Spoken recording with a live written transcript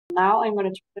Now I'm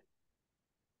going to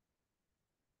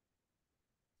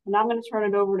turn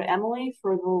it over to Emily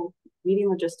for the meeting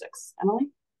logistics. Emily?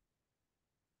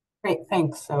 Great,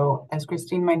 thanks. So as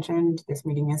Christine mentioned, this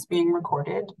meeting is being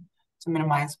recorded. To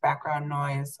minimize background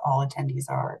noise, all attendees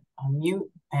are on mute,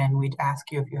 and we'd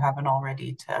ask you, if you haven't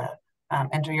already, to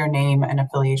enter your name and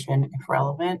affiliation if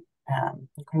relevant.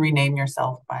 You can rename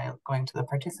yourself by going to the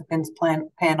participants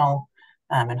panel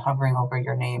and hovering over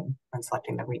your name and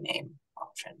selecting the rename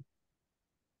option.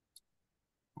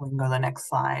 We can go to the next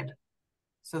slide.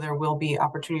 So there will be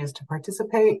opportunities to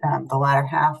participate. The latter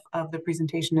half of the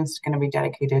presentation is going to be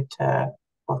dedicated to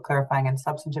both clarifying and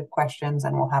substantive questions,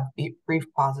 and we'll have brief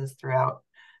pauses throughout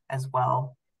as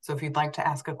well. So if you'd like to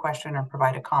ask a question or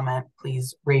provide a comment,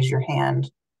 please raise your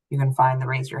hand. You can find the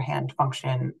raise your hand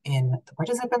function in the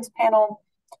participants panel.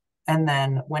 And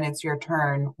then when it's your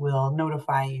turn, we'll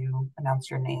notify you, announce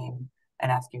your name,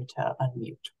 and ask you to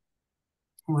unmute.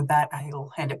 And with that,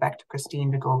 I'll hand it back to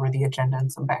Christine to go over the agenda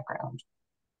and some background.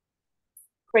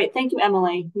 Great, thank you,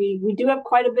 Emily. We do have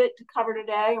quite a bit to cover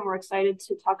today, and we're excited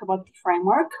to talk about the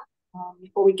framework.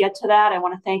 Before we get to that, I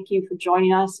want to thank you for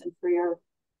joining us and for your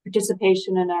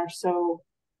participation in our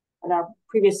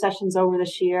previous sessions over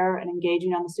this year and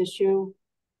engaging on this issue,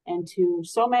 and to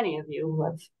so many of you who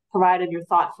have provided your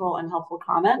thoughtful and helpful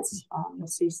comments. You'll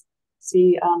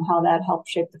see how that helped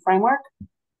shape the framework. I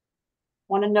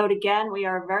want to note again, we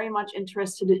are very much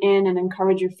interested in and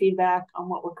encourage your feedback on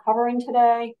what we're covering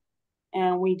today.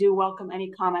 And we do welcome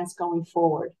any comments going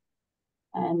forward.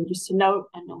 And just to note,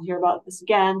 and you'll hear about this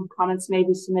again, comments may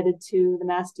be submitted to the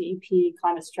MassDEP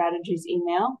Climate Strategies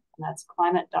email, and that's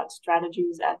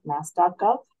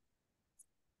climate.strategies@mass.gov.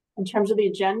 In terms of the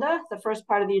agenda, the first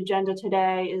part of the agenda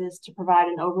today is to provide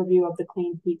an overview of the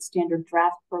Clean Heat Standard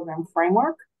Draft Program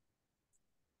Framework.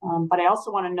 But I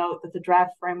also want to note that the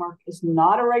draft framework is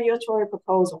not a regulatory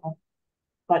proposal,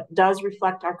 but does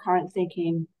reflect our current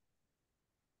thinking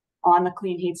on the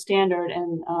Clean Heat Standard,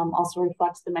 and also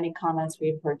reflects the many comments we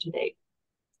have heard to date.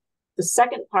 The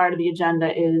second part of the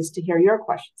agenda is to hear your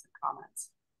questions and comments.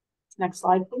 Next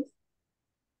slide, please.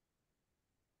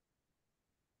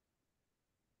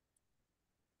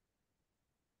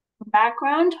 For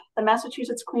background, the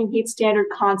Massachusetts Clean Heat Standard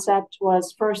concept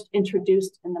was first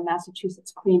introduced in the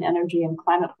Massachusetts Clean Energy and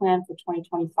Climate Plan for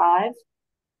 2025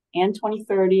 and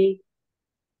 2030,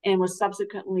 and was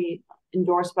subsequently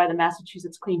endorsed by the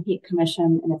Massachusetts Clean Heat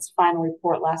Commission in its final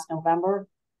report last November.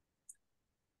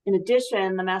 In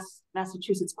addition, the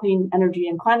Massachusetts Clean Energy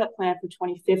and Climate Plan for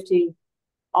 2050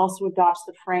 also adopts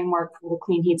the framework for the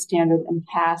Clean Heat Standard and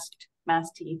tasked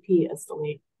MassDEP as the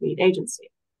lead agency,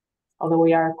 although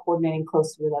we are coordinating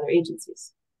closely with other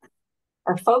agencies.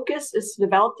 Our focus is to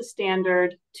develop the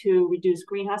standard to reduce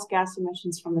greenhouse gas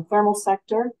emissions from the thermal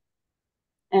sector,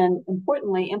 and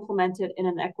importantly, implement it in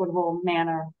an equitable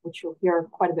manner, which you'll hear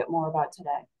quite a bit more about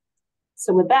today.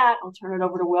 So with that, I'll turn it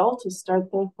over to Will to start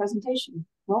the presentation.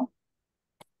 Will?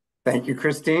 Thank you,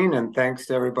 Christine, and thanks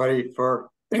to everybody for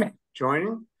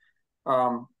joining.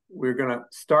 We're going to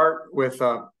start with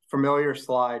a familiar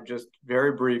slide, just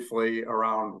very briefly,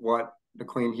 around what the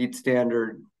Clean Heat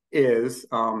Standard is.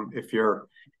 If you're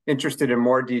interested in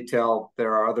more detail,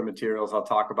 there are other materials I'll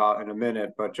talk about in a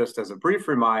minute, but just as a brief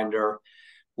reminder,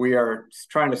 we are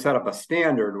trying to set up a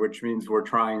standard, which means we're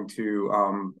trying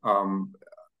to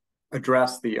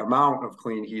address the amount of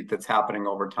clean heat that's happening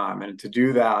over time. And to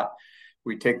do that,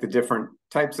 we take the different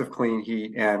types of clean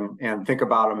heat and think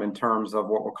about them in terms of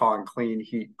what we're calling clean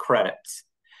heat credits.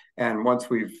 And once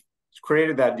we've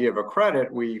created that idea of a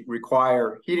credit, we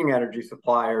require heating energy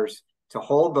suppliers to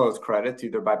hold those credits,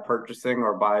 either by purchasing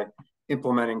or by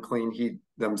implementing clean heat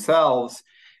themselves.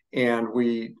 And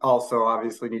we also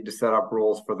obviously need to set up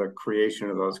rules for the creation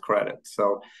of those credits.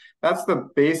 So that's the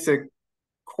basic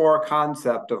core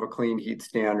concept of a clean heat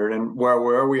standard. And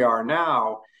where we are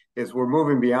now is we're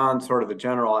moving beyond sort of the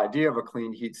general idea of a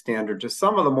clean heat standard to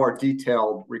some of the more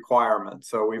detailed requirements.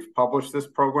 So we've published this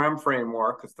program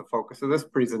framework. It's the focus of this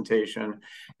presentation,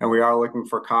 and we are looking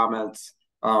for comments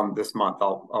this month.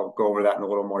 I'll go over that in a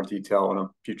little more detail in a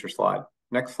future slide.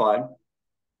 Next slide.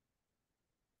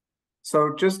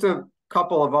 So just a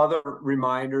couple of other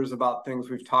reminders about things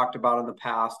we've talked about in the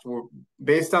past. We're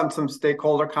based on some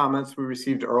stakeholder comments we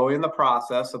received early in the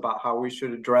process about how we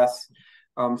should address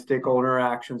stakeholder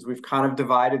interactions. We've kind of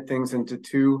divided things into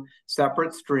two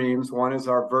separate streams. One is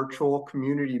our virtual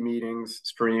community meetings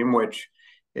stream, which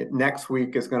next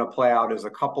week is going to play out as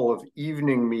a couple of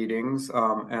evening meetings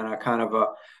and a kind of a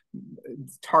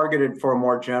targeted for a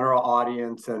more general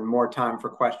audience and more time for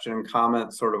question and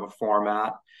comment sort of a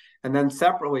format. And then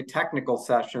separately, technical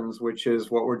sessions, which is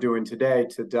what we're doing today,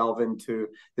 to delve into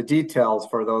the details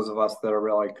for those of us that are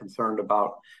really concerned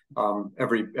about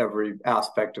every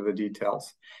aspect of the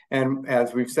details. And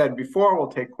as we've said before, we'll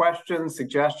take questions,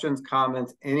 suggestions,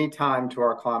 comments anytime to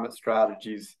our Climate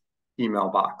Strategies email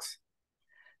box.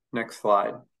 Next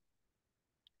slide.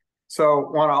 So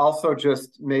want to also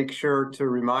just make sure to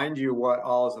remind you what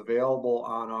all is available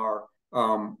on our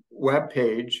web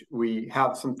page. We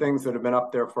have some things that have been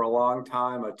up there for a long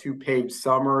time, a 2-page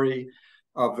summary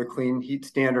of the clean heat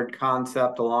standard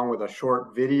concept, along with a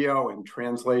short video and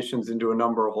translations into a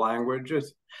number of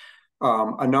languages,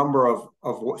 a number of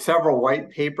several white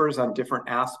papers on different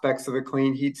aspects of the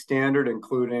clean heat standard,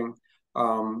 including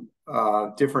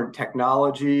different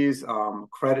technologies,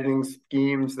 crediting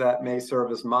schemes that may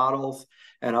serve as models,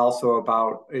 and also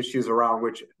about issues around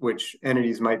which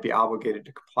entities might be obligated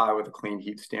to comply with the clean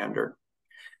heat standard.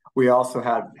 We also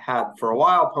had for a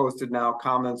while posted now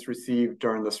comments received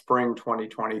during the spring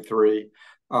 2023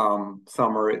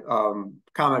 summary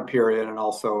comment period, and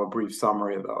also a brief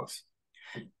summary of those.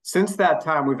 Since that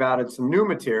time, we've added some new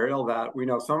material that we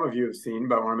know some of you have seen,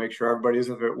 but I want to make sure everybody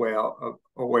is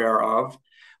aware of.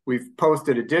 We've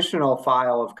posted additional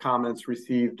file of comments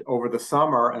received over the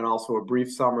summer and also a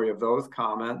brief summary of those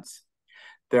comments.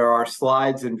 There are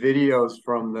slides and videos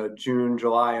from the June,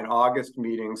 July, and August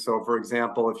meetings. So for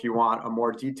example, if you want a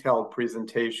more detailed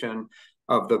presentation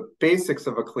of the basics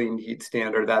of a clean heat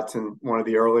standard, that's in one of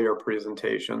the earlier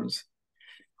presentations.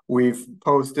 We've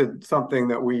posted something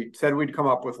that we said we'd come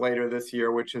up with later this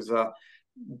year, which is a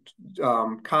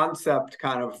concept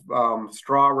kind of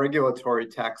straw regulatory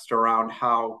text around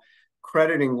how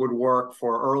crediting would work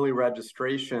for early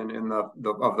registration in of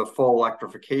the full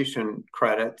electrification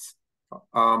credits.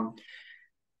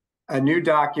 A new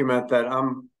document that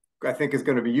I think is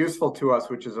going to be useful to us,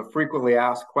 which is a frequently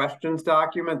asked questions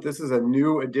document. This is a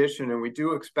new edition, and we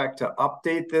do expect to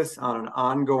update this on an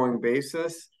ongoing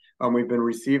basis. We've been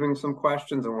receiving some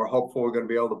questions, and we're hopeful we're going to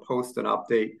be able to post an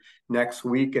update next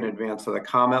week in advance of the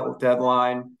comment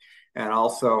deadline, and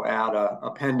also add an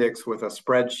appendix with a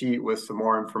spreadsheet with some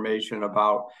more information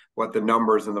about what the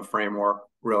numbers in the framework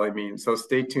really mean. So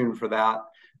stay tuned for that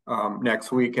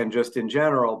next week. And just in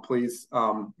general, please,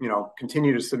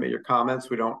 continue to submit your comments.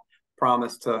 We don't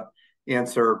promise to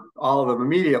answer all of them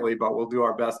immediately, but we'll do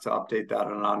our best to update that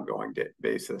on an ongoing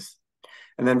basis.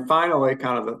 And then finally,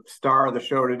 kind of the star of the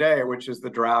show today, which is the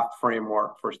draft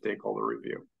framework for stakeholder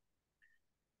review.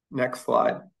 Next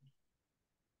slide.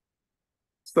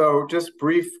 So just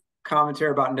brief commentary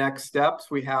about next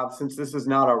steps. We have, since this is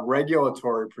not a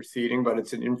regulatory proceeding, but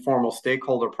it's an informal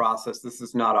stakeholder process, this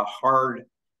is not a hard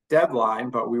deadline,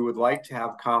 but we would like to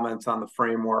have comments on the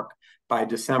framework by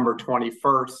December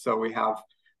 21st. So we have,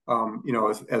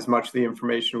 as much of the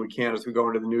information we can as we go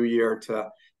into the new year to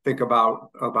think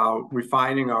about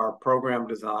refining our program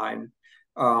design.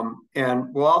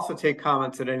 And we'll also take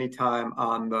comments at any time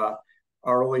on the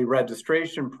early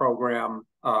registration program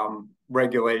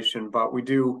regulation, but we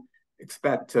do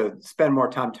expect to spend more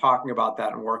time talking about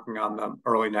that and working on them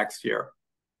early next year.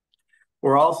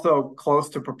 We're also close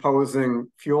to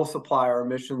proposing fuel supplier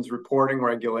emissions reporting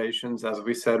regulations, as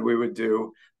we said we would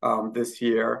do this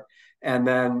year. And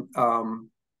then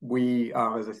we,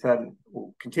 as I said,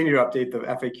 will continue to update the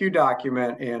FAQ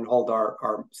document and hold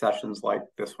our sessions like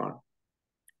this one.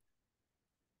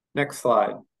 Next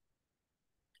slide.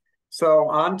 So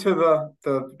on to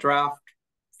the draft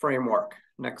framework.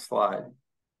 Next slide.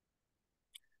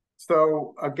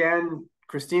 So again,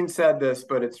 Christine said this,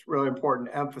 but it's really important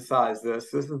to emphasize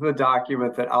this. This is the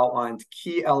document that outlines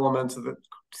key elements of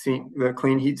the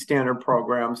Clean Heat Standard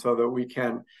program so that we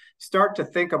can start to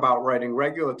think about writing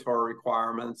regulatory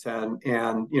requirements and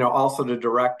also to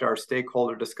direct our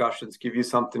stakeholder discussions, give you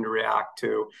something to react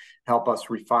to, help us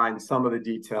refine some of the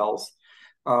details.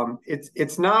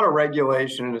 It's not a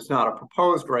regulation, and it's not a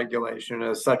proposed regulation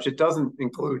as such. It doesn't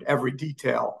include every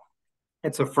detail.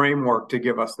 It's a framework to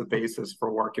give us the basis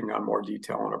for working on more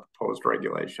detail on a proposed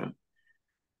regulation.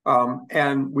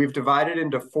 And we've divided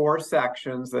into 4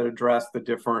 sections that address the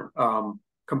different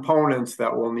components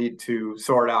that we'll need to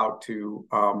sort out to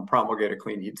promulgate a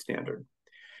clean heat standard.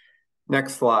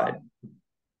 Next slide.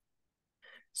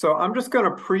 So I'm just going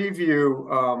to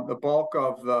preview the bulk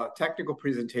of the technical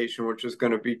presentation, which is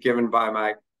going to be given by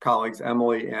my colleagues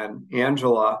Emily and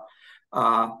Angela.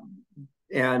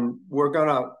 And we're going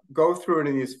to go through it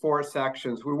in these 4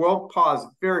 sections. We will pause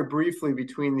very briefly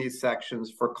between these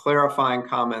sections for clarifying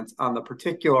comments on the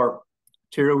particular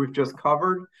material we've just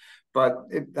covered. but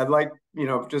I'd like,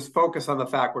 just focus on the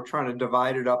fact we're trying to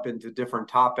divide it up into different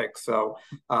topics. So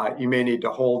you may need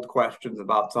to hold questions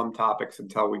about some topics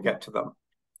until we get to them.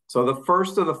 So the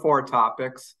first of the 4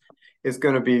 topics is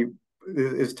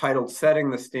titled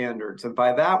Setting the Standards. And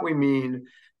by that, we mean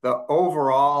the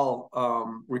overall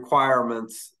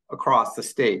requirements across the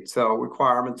state. So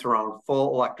requirements around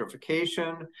full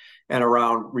electrification and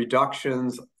around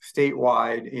reductions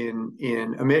statewide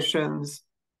in emissions,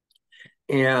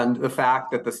 and the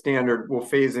fact that the standard will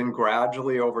phase in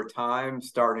gradually over time,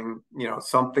 starting,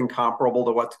 something comparable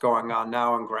to what's going on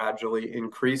now and gradually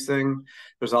increasing.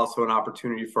 There's also an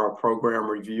opportunity for a program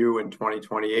review in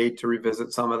 2028 to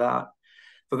revisit some of that.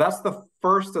 So that's the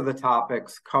first of the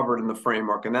topics covered in the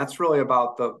framework, and that's really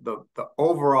about the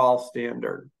overall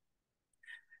standard.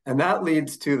 And that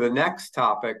leads to the next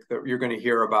topic that you're going to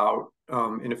hear about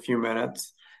in a few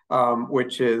minutes,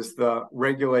 which is the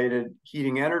regulated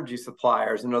heating energy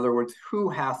suppliers. In other words, who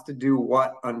has to do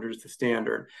what under the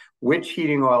standard, which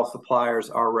heating oil suppliers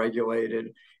are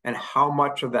regulated, and how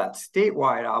much of that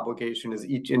statewide obligation is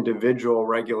each individual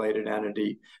regulated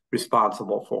entity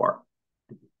responsible for.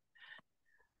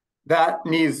 That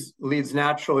leads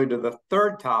naturally to the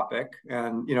third topic.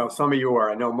 And, some of you are,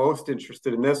 I know, most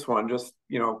interested in this one. Just,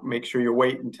 make sure you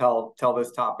wait until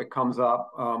this topic comes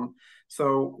up.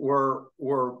 So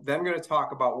we're then going to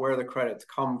talk about where the credits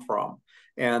come from.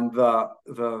 And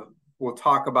we'll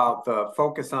talk about the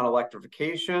focus on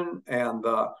electrification and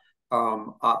the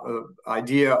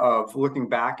idea of looking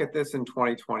back at this in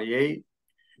 2028.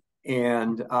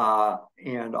 And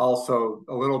also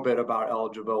a little bit about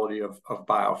eligibility of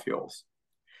biofuels.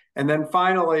 And then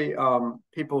finally,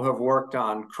 people who have worked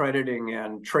on crediting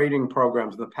and trading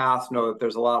programs in the past know that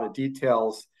there's a lot of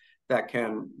details that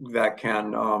can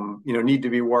need to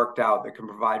be worked out, that can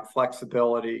provide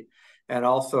flexibility and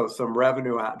also some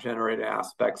revenue generating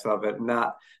aspects of it. And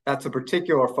that's a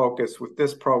particular focus with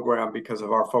this program because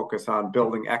of our focus on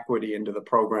building equity into the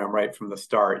program right from the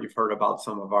start. You've heard about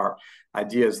some of our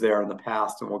ideas there in the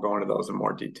past, and we'll go into those in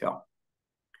more detail.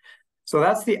 So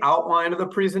that's the outline of the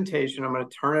presentation. I'm going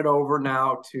to turn it over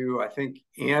now to, I think,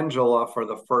 Angela for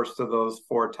the first of those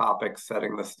 4 topics,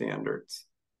 setting the standards.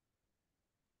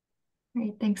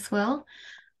 Great, thanks, Will.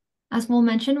 As Will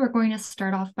mentioned, we're going to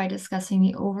start off by discussing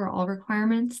the overall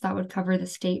requirements that would cover the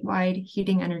statewide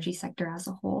heating energy sector as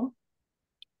a whole.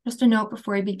 Just a note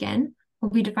before we begin,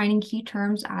 we'll be defining key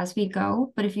terms as we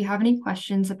go, but if you have any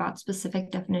questions about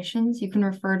specific definitions, you can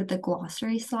refer to the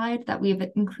glossary slide that we've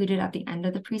included at the end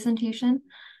of the presentation,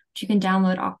 which you can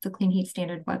download off the Clean Heat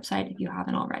Standard website if you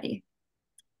haven't already.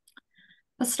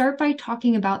 Let's start by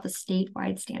talking about the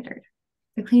statewide standard.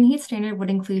 The Clean Heat Standard would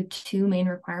include 2 main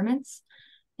requirements: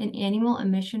 an annual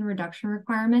emission reduction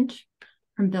requirement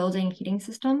from building heating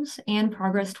systems and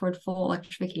progress toward full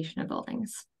electrification of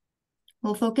buildings.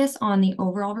 We'll focus on the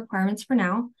overall requirements for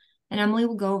now, and Emily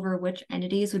will go over which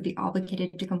entities would be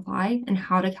obligated to comply and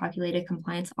how to calculate a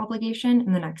compliance obligation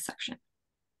in the next section.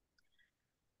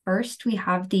 First, we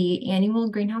have the annual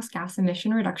greenhouse gas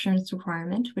emission reductions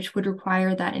requirement, which would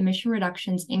require that emission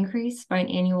reductions increase by an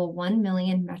annual 1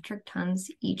 million metric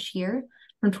tons each year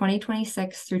from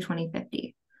 2026 through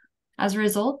 2050. As a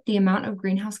result, the amount of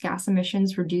greenhouse gas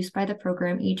emissions reduced by the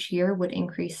program each year would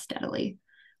increase steadily.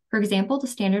 For example, the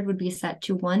standard would be set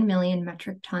to 1 million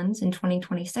metric tons in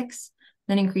 2026,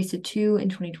 then increase to 2 in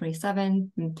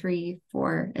 2027, and 3,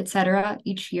 4, etc.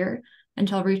 each year,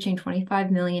 until reaching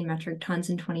 25 million metric tons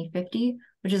in 2050,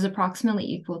 which is approximately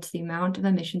equal to the amount of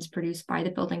emissions produced by the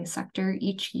building sector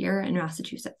each year in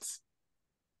Massachusetts.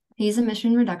 These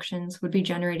emission reductions would be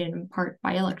generated in part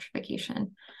by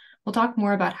electrification. We'll talk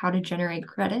more about how to generate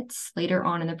credits later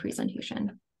on in the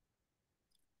presentation.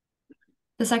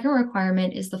 The second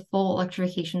requirement is the full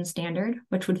electrification standard,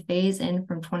 which would phase in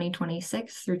from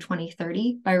 2026 through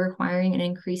 2030 by requiring an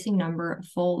increasing number of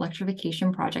full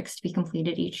electrification projects to be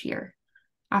completed each year.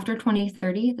 After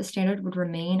 2030, the standard would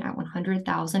remain at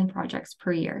 100,000 projects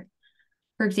per year.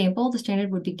 For example, the standard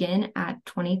would begin at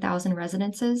 20,000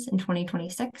 residences in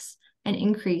 2026 and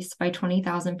increase by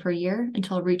 20,000 per year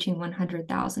until reaching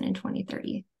 100,000 in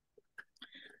 2030.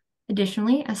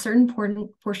 Additionally, a certain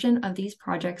portion of these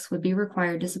projects would be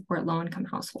required to support low-income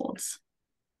households.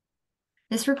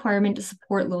 This requirement to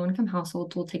support low-income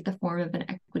households will take the form of an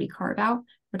equity carve-out,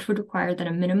 which would require that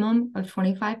a minimum of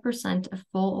 25% of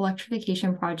full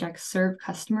electrification projects serve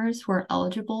customers who are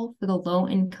eligible for the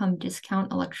low-income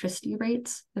discount electricity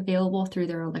rates available through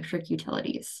their electric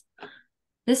utilities.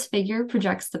 This figure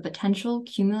projects the potential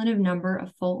cumulative number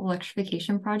of full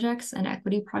electrification projects and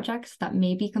equity projects that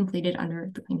may be completed under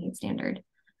the Clean Heat Standard.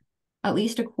 At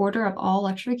least a quarter of all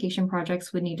electrification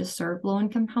projects would need to serve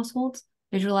low-income households,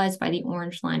 visualized by the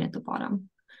orange line at the bottom.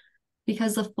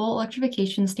 Because the full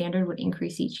electrification standard would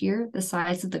increase each year, the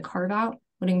size of the carve-out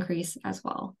would increase as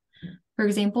well. For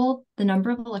example, the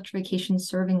number of electrifications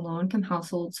serving low-income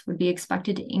households would be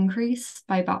expected to increase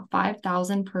by about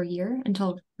 5,000 per year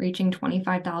until reaching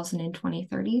 25,000 in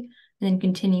 2030, and then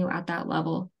continue at that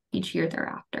level each year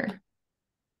thereafter.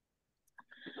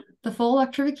 The full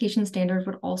electrification standard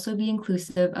would also be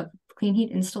inclusive of clean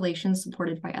heat installations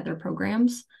supported by other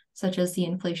programs, such as the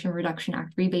Inflation Reduction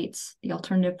Act rebates, the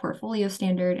Alternative Portfolio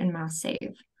Standard, and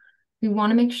MassSAVE. We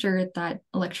want to make sure that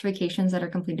electrifications that are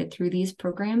completed through these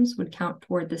programs would count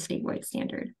toward the statewide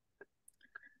standard.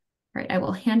 All right, I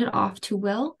will hand it off to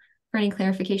Will for any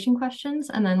clarification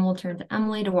questions, and then we'll turn to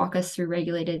Emily to walk us through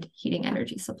regulated heating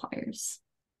energy suppliers.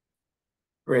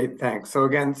 Great, thanks. So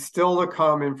again, still to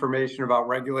come information about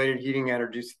regulated heating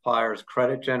energy suppliers,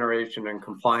 credit generation, and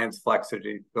compliance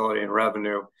flexibility and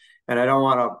revenue. And I don't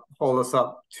want to hold us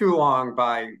up too long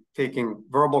by taking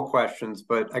verbal questions,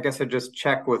 but I guess I just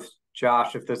check with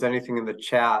Josh if there's anything in the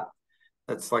chat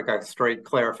that's like a straight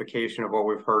clarification of what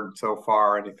we've heard so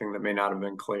far, anything that may not have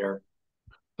been clear.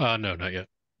 No, not yet.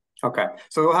 Okay,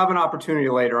 so we'll have an opportunity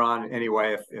later on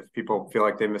anyway if people feel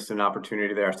like they missed an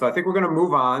opportunity there. So I think we're going to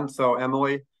move on. So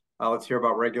Emily, let's hear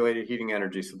about regulated heating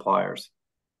energy suppliers.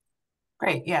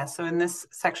 Great, yeah, so in this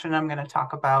section, I'm going to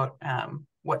talk about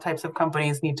what types of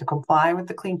companies need to comply with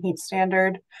the clean heat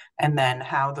standard, and then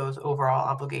how those overall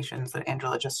obligations that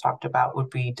Angela just talked about would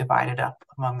be divided up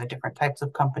among the different types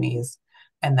of companies,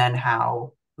 and then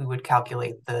how we would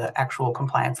calculate the actual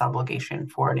compliance obligation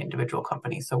for an individual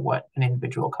company. So what an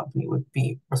individual company would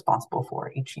be responsible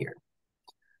for each year.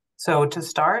 So to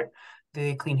start,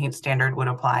 the clean heat standard would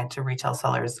apply to retail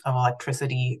sellers of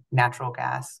electricity, natural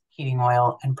gas, heating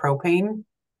oil, and propane.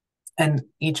 And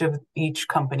each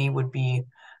company would be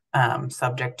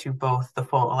subject to both the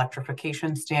full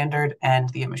electrification standard and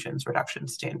the emissions reduction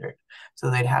standard.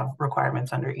 So they'd have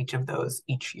requirements under each of those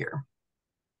each year.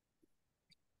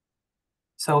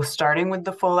 So starting with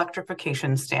the full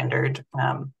electrification standard,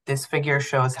 this figure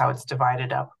shows how it's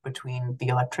divided up between the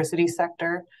electricity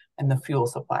sector and the fuel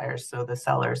suppliers, so the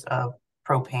sellers of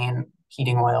propane,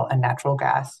 heating oil, and natural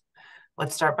gas.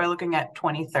 Let's start by looking at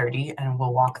 2030, and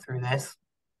we'll walk through this.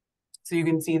 So you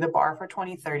can see the bar for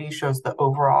 2030 shows the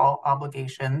overall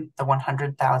obligation, the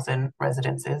 100,000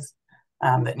 residences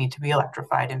that need to be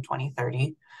electrified in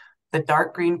 2030. The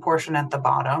dark green portion at the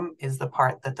bottom is the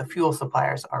part that the fuel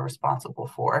suppliers are responsible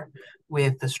for,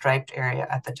 with the striped area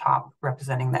at the top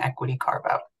representing the equity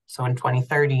carve-out. So in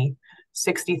 2030,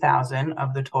 60,000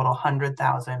 of the total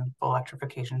 100,000 full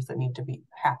electrifications that need to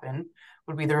happen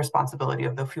would be the responsibility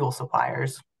of the fuel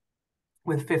suppliers,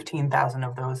 with 15,000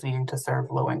 of those needing to serve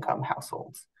low-income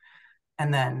households.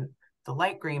 And then the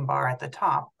light green bar at the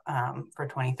top for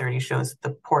 2030 shows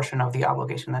the portion of the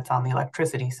obligation that's on the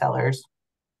electricity sellers.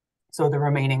 So the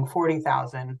remaining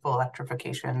 40,000 full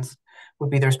electrifications would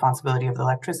be the responsibility of the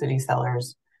electricity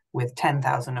sellers, with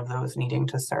 10,000 of those needing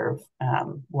to serve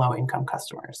low-income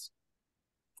customers.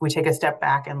 If we take a step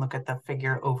back and look at the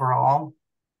figure overall,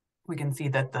 we can see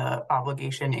that the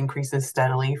obligation increases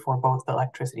steadily for both the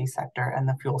electricity sector and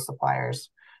the fuel suppliers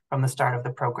from the start of the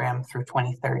program through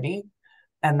 2030.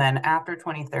 And then after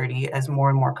 2030, as more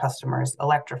and more customers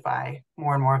electrify,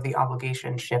 more and more of the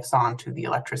obligation shifts on to the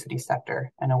electricity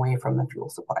sector and away from the fuel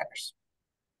suppliers.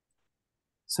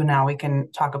 So now we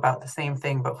can talk about the same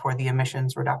thing, but for the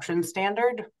emissions reduction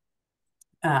standard.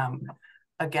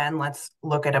 Again, let's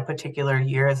look at a particular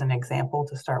year as an example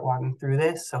to start walking through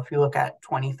this. So if you look at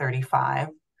 2035,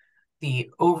 the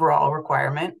overall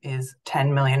requirement is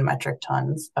 10 million metric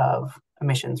tons of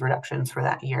emissions reductions for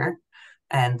that year.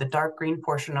 And the dark green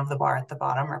portion of the bar at the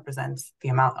bottom represents the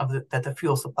amount that the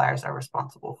fuel suppliers are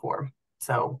responsible for.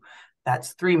 So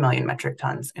that's 3 million metric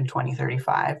tons in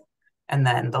 2035. And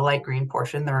then the light green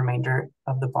portion, the remainder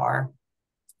of the bar,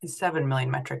 is 7 million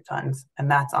metric tons,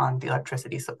 and that's on the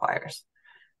electricity suppliers.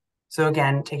 So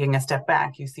again, taking a step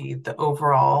back, you see the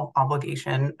overall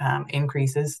obligation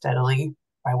increases steadily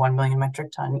by 1 million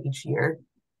metric ton each year.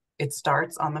 It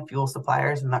starts on the fuel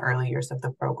suppliers in the early years of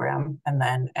the program. And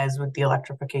then as with the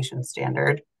electrification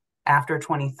standard, after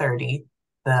 2030,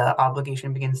 the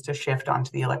obligation begins to shift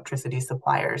onto the electricity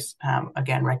suppliers,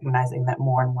 again, recognizing that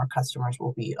more and more customers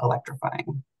will be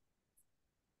electrifying.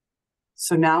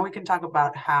 So now we can talk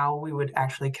about how we would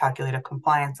actually calculate a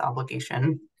compliance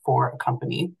obligation for a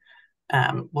company.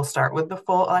 We'll start with the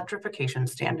full electrification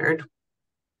standard.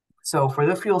 So for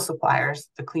the fuel suppliers,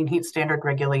 the clean heat standard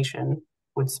regulation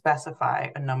would specify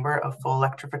a number of full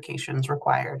electrifications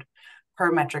required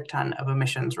per metric ton of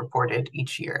emissions reported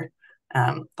each year.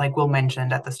 Like Will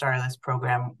mentioned at the start of this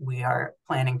program, we are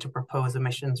planning to propose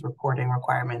emissions reporting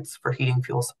requirements for heating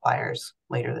fuel suppliers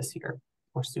later this year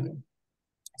or soon.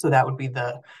 So that would be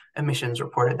the emissions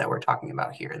reported that we're talking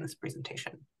about here in this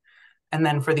presentation. And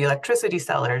then for the electricity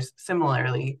sellers,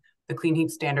 similarly, the Clean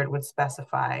Heat Standard would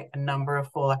specify a number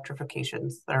of full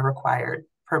electrifications that are required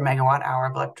per megawatt hour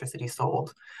of electricity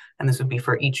sold. And this would be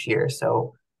for each year.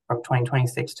 So from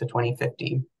 2026 to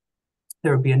 2050,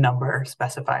 there would be a number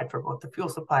specified for both the fuel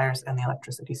suppliers and the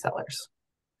electricity sellers.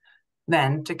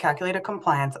 Then to calculate a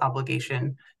compliance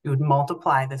obligation, you would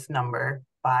multiply this number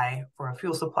by, for a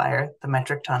fuel supplier, the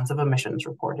metric tons of emissions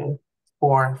reported,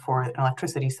 or for an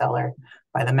electricity seller,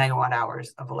 by the megawatt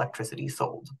hours of electricity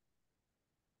sold.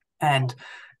 And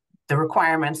the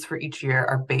requirements for each year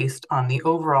are based on the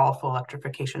overall full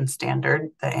electrification standard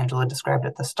that Angela described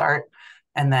at the start,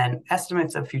 and then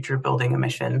estimates of future building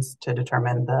emissions to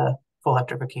determine the full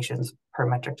electrifications per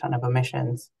metric ton of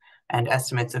emissions, and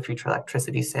estimates of future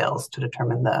electricity sales to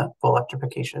determine the full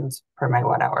electrifications per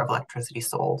megawatt hour of electricity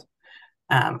sold.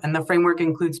 And the framework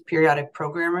includes periodic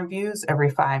program reviews every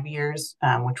 5 years,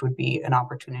 which would be an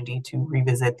opportunity to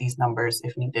revisit these numbers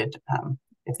if needed,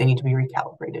 if they need to be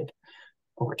recalibrated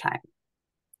over time.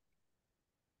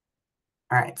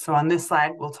 All right, so on this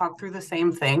slide, we'll talk through the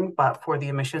same thing, but for the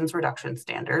emissions reduction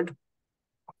standard.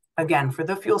 Again, for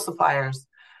the fuel suppliers,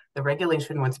 the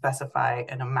regulation would specify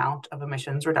an amount of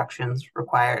emissions reductions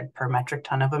required per metric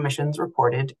ton of emissions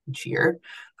reported each year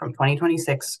from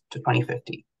 2026 to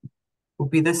 2050. Would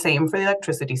be the same for the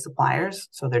electricity suppliers.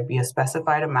 So there'd be a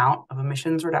specified amount of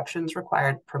emissions reductions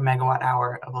required per megawatt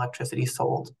hour of electricity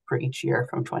sold for each year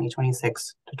from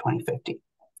 2026 to 2050.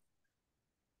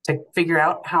 To figure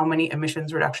out how many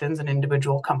emissions reductions an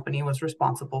individual company was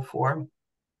responsible for,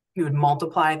 you would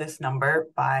multiply this number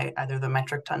by either the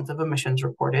metric tons of emissions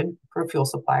reported for a fuel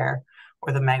supplier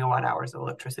or the megawatt hours of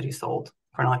electricity sold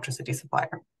for an electricity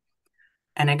supplier.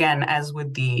 And again, as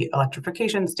with the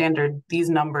electrification standard, these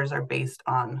numbers are based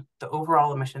on the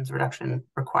overall emissions reduction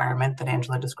requirement that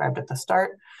Angela described at the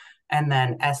start, and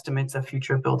then estimates of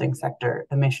future building sector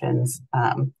emissions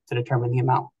to determine the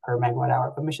amount per megawatt hour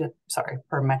of emission,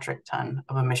 per metric ton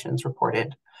of emissions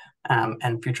reported,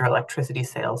 and future electricity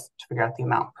sales to figure out the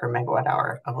amount per megawatt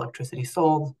hour of electricity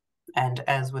sold. And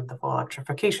as with the full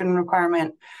electrification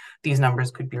requirement, these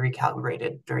numbers could be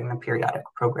recalibrated during the periodic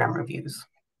program reviews.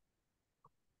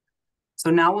 So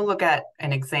now we'll look at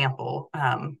an example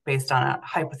based on a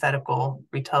hypothetical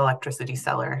retail electricity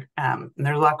seller. And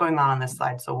there's a lot going on this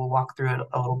slide, so we'll walk through it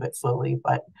a little bit slowly,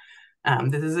 but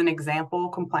this is an example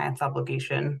compliance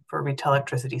obligation for a retail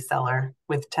electricity seller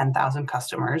with 10,000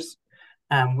 customers.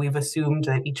 We've assumed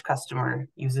that each customer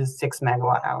uses 6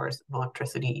 megawatt hours of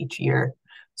electricity each year.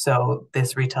 So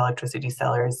this retail electricity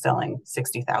seller is selling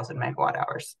 60,000 megawatt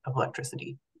hours of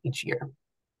electricity each year.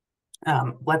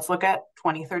 Let's look at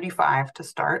 2035 to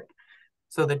start.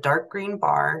 So the dark green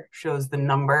bar shows the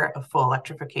number of full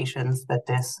electrifications that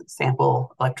this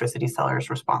sample electricity seller is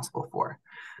responsible for.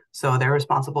 So they're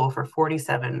responsible for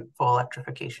 47 full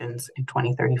electrifications in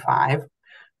 2035.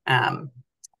 And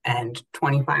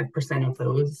 25% of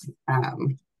those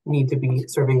need to be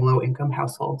serving low-income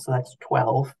households. So that's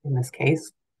 12 in this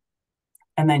case.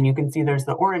 And then you can see there's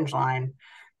the orange line.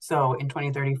 So in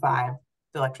 2035,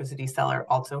 the electricity seller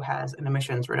also has an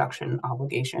emissions reduction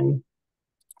obligation.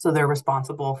 So they're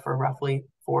responsible for roughly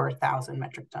 4,000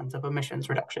 metric tons of emissions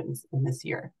reductions in this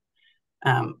year.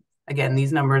 Again,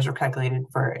 these numbers are calculated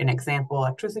for an example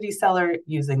electricity seller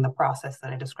using the process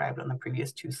that I described on the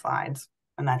previous 2 slides,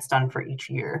 and that's done for each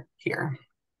year here.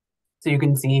 So you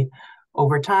can see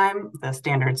over time, the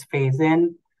standards phase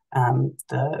in.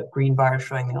 The green bar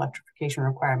showing the electrification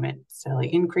requirement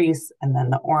steadily increase, and then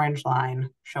the orange line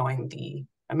showing the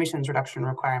emissions reduction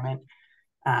requirement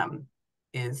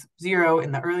is 0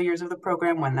 in the early years of the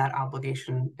program when that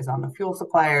obligation is on the fuel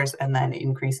suppliers, and then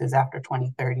increases after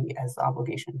 2030 as the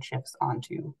obligation shifts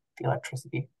onto the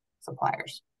electricity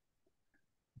suppliers.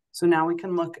 So now we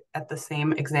can look at the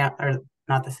same example, or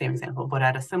not the same example, but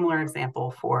at a similar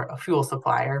example for a fuel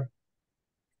supplier.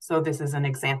 So this is an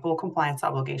example compliance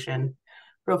obligation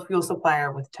for a fuel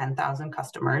supplier with 10,000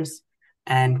 customers.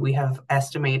 And we have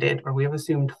estimated, or we have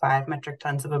assumed 5 metric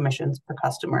tons of emissions per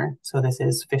customer. So this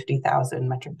is 50,000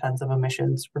 metric tons of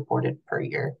emissions reported per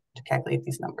year to calculate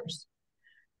these numbers.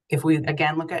 If we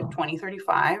again look at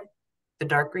 2035, the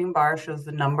dark green bar shows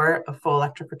the number of full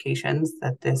electrifications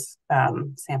that this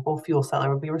sample fuel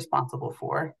seller would be responsible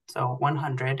for. So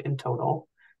 100 in total.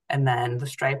 And then the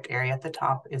striped area at the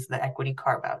top is the equity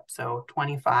carve out. So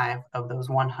 25 of those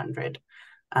 100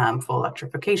 Full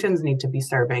electrifications need to be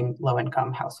serving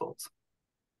low-income households.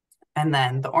 And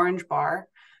then the orange bar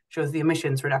shows the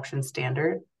emissions reduction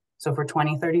standard. So for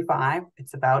 2035,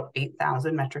 it's about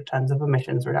 8,000 metric tons of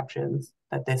emissions reductions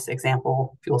that this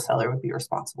example fuel seller would be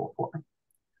responsible for.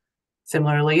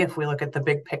 Similarly, if we look at the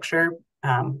big picture,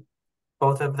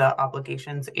 both of the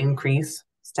obligations increase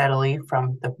steadily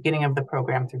from the beginning of the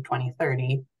program through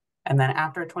 2030. And then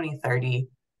after 2030,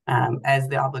 as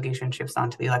the obligation shifts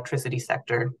onto the electricity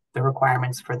sector, the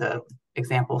requirements for the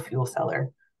example fuel seller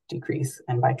decrease.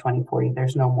 And by 2040,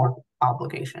 there's no more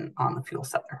obligation on the fuel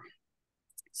seller.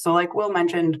 So like Will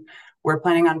mentioned, we're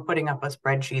planning on putting up a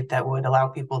spreadsheet that would allow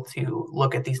people to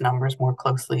look at these numbers more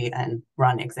closely and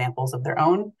run examples of their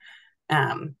own.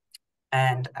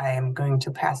 And I am going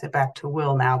to pass it back to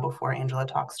Will now before Angela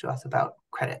talks to us about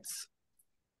credits.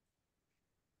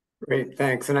 Great,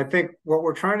 thanks. And I think what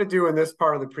we're trying to do in this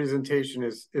part of the presentation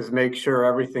is make sure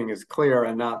everything is clear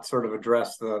and not sort of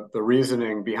address the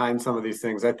reasoning behind some of these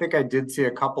things. I think I did see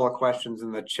a couple of questions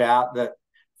in the chat that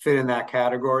fit in that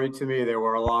category to me. They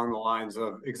were along the lines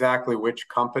of exactly which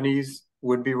companies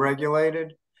would be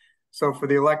regulated. So for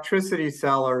the electricity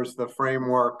sellers, the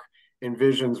framework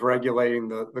envisions regulating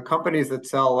the companies that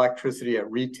sell electricity at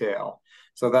retail.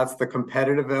 So that's the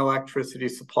competitive electricity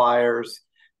suppliers,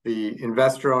 the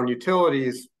investor-owned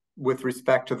utilities with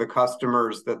respect to the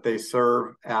customers that they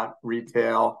serve at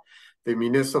retail, the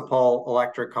municipal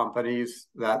electric companies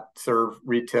that serve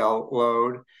retail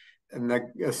load, and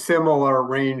a similar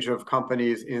range of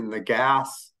companies in the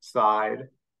gas side.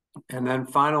 And then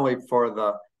finally, for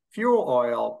the fuel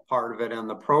oil part of it and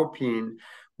the propane,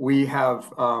 we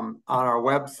have on our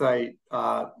website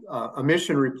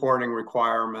emission reporting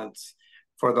requirements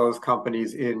for those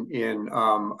companies in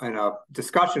a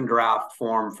discussion draft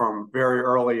form from very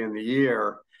early in the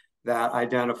year that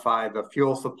identify the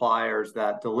fuel suppliers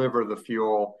that deliver the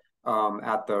fuel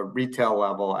at the retail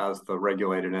level as the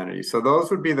regulated entity. So those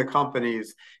would be the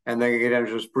companies, and then again,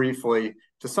 just briefly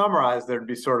to summarize, there'd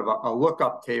be sort of a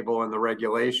lookup table in the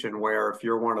regulation where if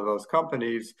you're one of those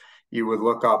companies, you would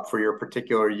look up for your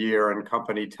particular year and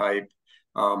company type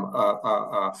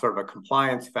sort of a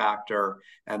compliance factor,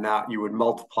 and that you would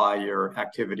multiply your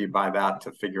activity by that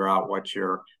to figure out what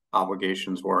your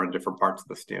obligations were in different parts of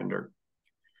the standard.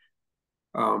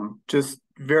 Just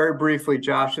very briefly,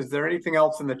 Josh, is there anything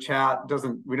else in the chat?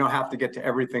 We don't have to get to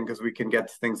everything because we can get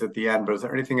to things at the end, but is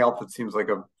there anything else that seems like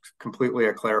completely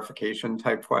a clarification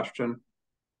type question?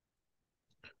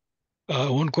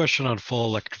 One question on full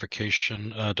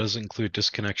electrification does include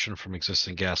disconnection from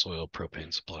existing gas, oil,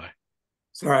 propane supply.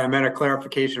 Sorry, I meant a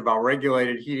clarification about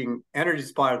regulated heating energy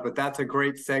suppliers, but that's a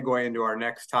great segue into our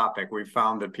next topic. We've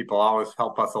found that people always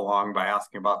help us along by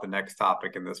asking about the next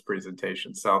topic in this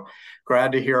presentation. So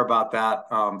glad to hear about that.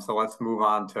 So let's move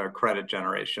on to credit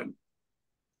generation.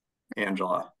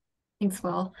 Angela. Thanks,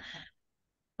 Will.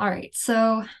 All right,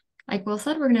 so like Will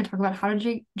said, we're going to talk about how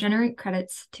to generate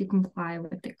credits to comply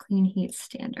with the clean heat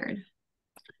standard.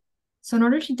 So in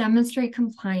order to demonstrate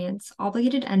compliance,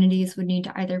 obligated entities would need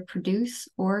to either produce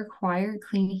or acquire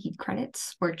clean heat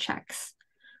credits or checks.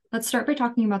 Let's start by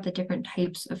talking about the different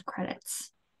types of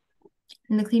credits.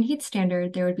 In the clean heat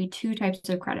standard, there would be two types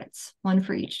of credits, one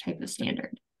for each type of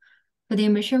standard. For the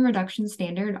emission reduction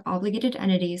standard, obligated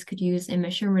entities could use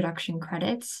emission reduction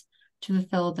credits to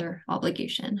fulfill their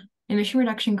obligation. Emission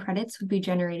reduction credits would be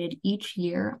generated each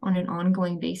year on an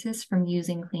ongoing basis from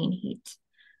using clean heat.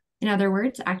 In other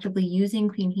words, actively using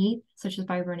clean heat, such as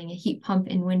by running a heat pump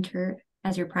in winter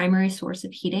as your primary source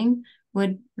of heating,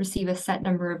 would receive a set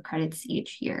number of credits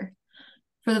each year.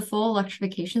 For the full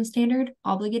electrification standard,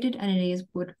 obligated entities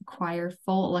would acquire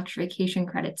full electrification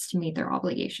credits to meet their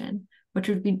obligation, which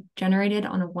would be generated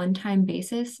on a one-time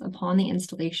basis upon the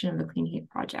installation of the clean heat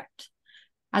project.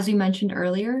 As we mentioned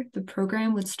earlier, the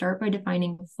program would start by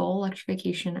defining full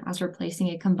electrification as replacing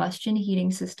a combustion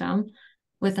heating system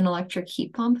with an electric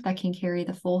heat pump that can carry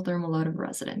the full thermal load of a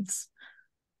residence.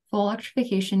 Full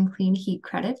electrification clean heat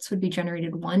credits would be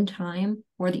generated one time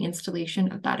for the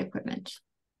installation of that equipment.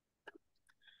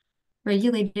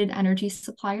 Regulated energy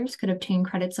suppliers could obtain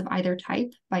credits of either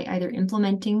type by either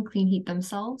implementing clean heat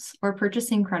themselves or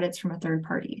purchasing credits from a third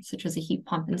party, such as a heat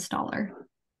pump installer.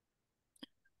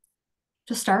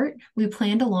 To start, we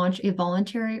plan to launch a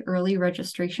voluntary early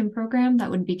registration program that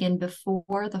would begin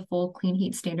before the full clean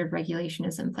heat standard regulation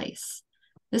is in place.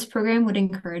 This program would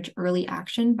encourage early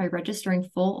action by registering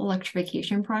full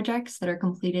electrification projects that are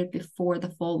completed before the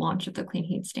full launch of the clean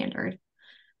heat standard.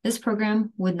 This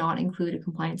program would not include a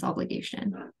compliance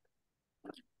obligation.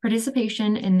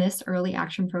 Participation in this early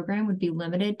action program would be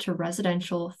limited to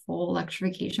residential full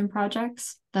electrification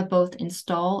projects that both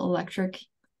install electric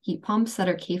heat pumps that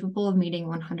are capable of meeting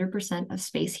 100% of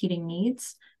space heating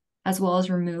needs, as well as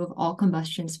remove all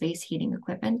combustion space heating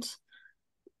equipment.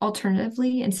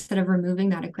 Alternatively, instead of removing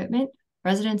that equipment,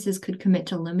 residences could commit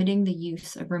to limiting the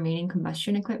use of remaining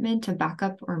combustion equipment to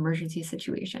backup or emergency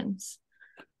situations.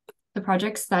 The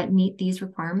projects that meet these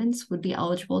requirements would be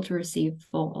eligible to receive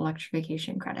full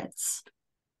electrification credits.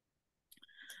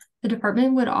 The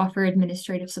department would offer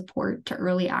administrative support to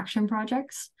early action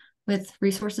projects with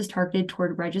resources targeted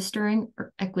toward registering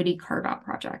or equity carve-out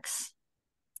projects.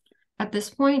 At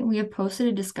this point, we have posted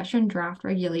a discussion draft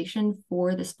regulation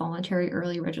for this voluntary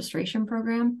early registration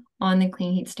program on the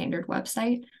Clean Heat Standard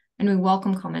website, and we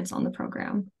welcome comments on the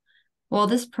program. While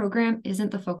this program isn't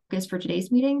the focus for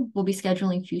today's meeting, we'll be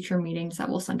scheduling future meetings that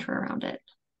will center around it.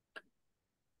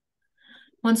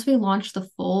 Once we launch the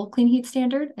full Clean Heat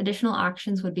Standard, additional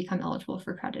actions would become eligible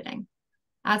for crediting.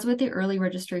 As with the early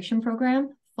registration program,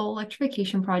 full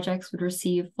electrification projects would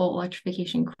receive full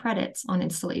electrification credits on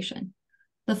installation.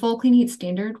 The full Clean Heat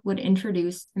Standard would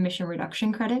introduce emission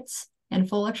reduction credits, and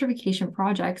full electrification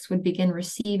projects would begin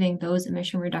receiving those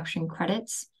emission reduction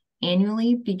credits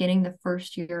annually beginning the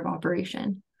first year of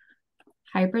operation.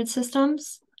 Hybrid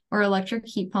systems, or electric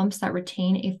heat pumps that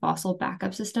retain a fossil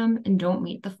backup system and don't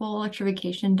meet the full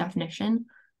electrification definition,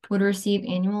 would receive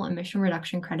annual emission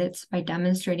reduction credits by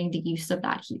demonstrating the use of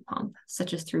that heat pump,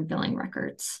 such as through billing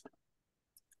records.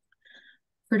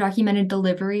 For documented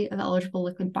delivery of eligible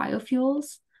liquid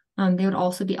biofuels, they would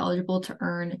also be eligible to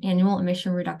earn annual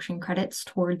emission reduction credits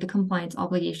toward the compliance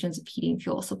obligations of heating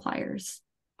fuel suppliers.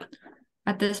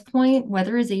 At this point,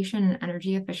 weatherization and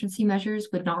energy efficiency measures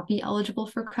would not be eligible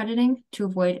for crediting to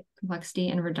avoid complexity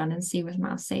and redundancy with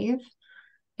MassSAVE.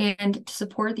 And to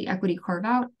support the equity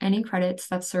carve-out, any credits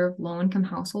that serve low-income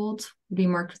households would be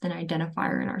marked with an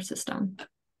identifier in our system.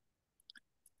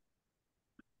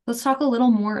 Let's talk a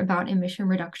little more about emission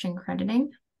reduction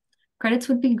crediting. Credits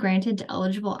would be granted to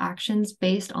eligible actions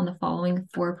based on the following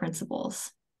 4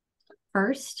 principles.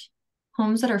 First,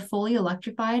 homes that are fully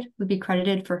electrified would be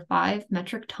credited for 5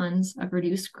 metric tons of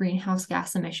reduced greenhouse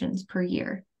gas emissions per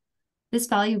year. This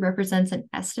value represents an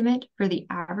estimate for the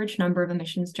average number of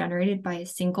emissions generated by a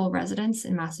single residence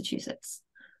in Massachusetts.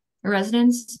 A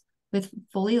residence with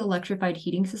fully electrified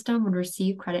heating system would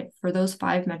receive credit for those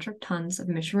 5 metric tons of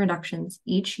emission reductions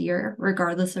each year,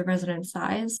 regardless of residence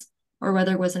size, or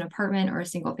whether it was an apartment or a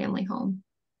single family home.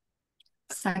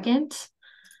 Second,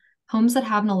 homes that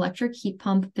have an electric heat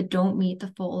pump but don't meet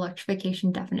the full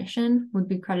electrification definition would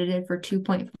be credited for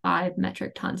 2.5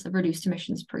 metric tons of reduced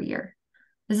emissions per year.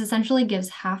 This essentially gives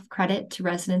half credit to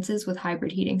residences with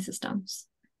hybrid heating systems.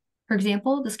 For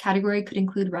example, this category could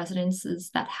include residences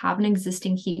that have an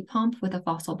existing heat pump with a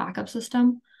fossil backup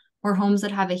system, or homes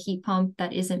that have a heat pump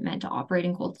that isn't meant to operate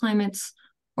in cold climates,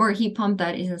 or a heat pump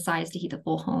that isn't sized to heat the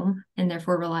full home and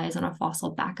therefore relies on a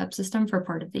fossil backup system for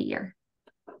part of the year.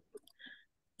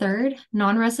 Third,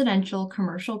 non-residential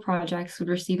commercial projects would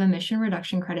receive emission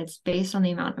reduction credits based on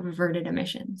the amount of averted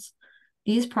emissions.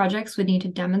 These projects would need to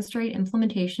demonstrate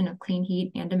implementation of clean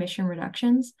heat and emission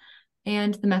reductions,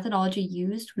 and the methodology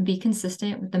used would be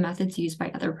consistent with the methods used by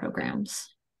other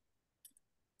programs.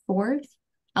 Fourth,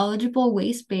 eligible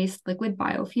waste-based liquid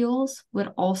biofuels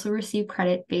would also receive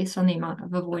credit based on the amount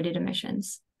of avoided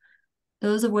emissions.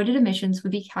 Those avoided emissions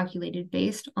would be calculated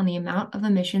based on the amount of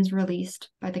emissions released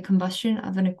by the combustion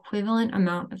of an equivalent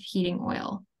amount of heating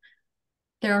oil.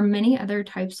 There are many other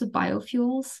types of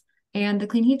biofuels, and the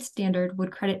Clean Heat Standard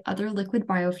would credit other liquid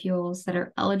biofuels that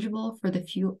are eligible for the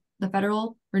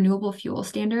Federal Renewable Fuel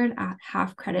Standard at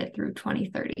half credit through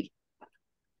 2030.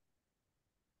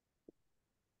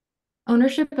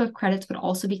 Ownership of credits would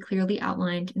also be clearly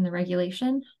outlined in the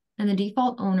regulation, and the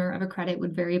default owner of a credit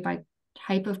would vary by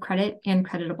type of credit and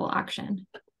creditable action.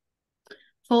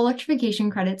 Full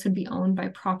electrification credits would be owned by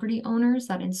property owners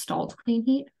that installed clean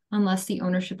heat unless the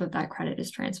ownership of that credit is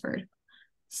transferred.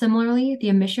 Similarly, the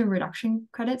emission reduction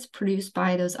credits produced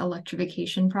by those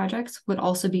electrification projects would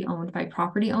also be owned by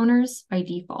property owners by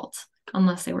default,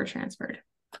 unless they were transferred.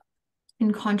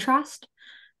 In contrast,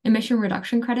 emission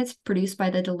reduction credits produced by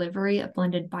the delivery of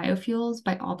blended biofuels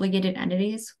by obligated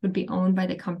entities would be owned by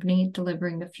the company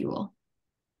delivering the fuel.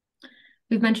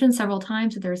 We've mentioned several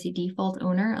times that there is a default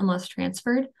owner unless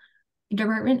transferred. The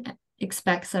department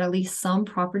expects that at least some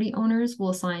property owners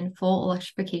will assign full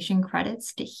electrification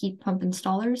credits to heat pump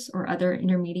installers or other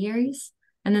intermediaries,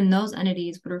 and then those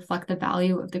entities would reflect the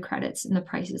value of the credits in the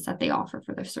prices that they offer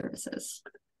for their services.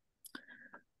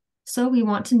 So we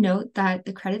want to note that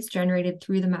the credits generated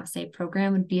through the MassDEP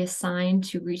program would be assigned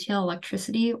to retail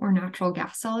electricity or natural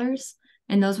gas sellers,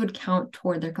 and those would count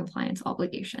toward their compliance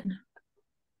obligation.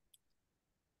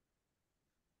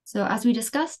 So as we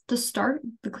discussed, to start,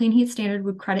 the Clean Heat Standard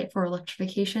would credit for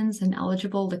electrifications and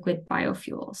eligible liquid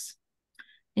biofuels.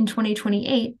 In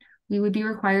 2028, we would be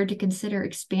required to consider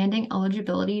expanding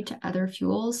eligibility to other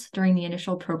fuels during the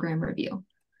initial program review.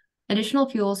 Additional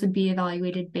fuels would be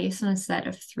evaluated based on a set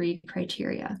of 3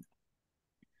 criteria.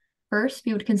 First,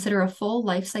 we would consider a full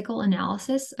life cycle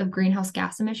analysis of greenhouse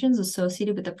gas emissions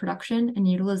associated with the production and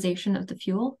utilization of the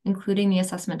fuel, including the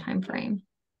assessment timeframe.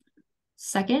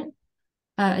 Second,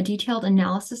 a detailed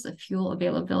analysis of fuel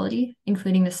availability,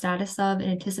 including the status of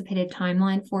and anticipated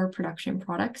timeline for production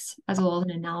products, as well as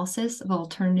an analysis of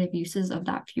alternative uses of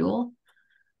that fuel.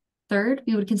 Third,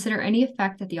 we would consider any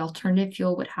effect that the alternative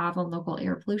fuel would have on local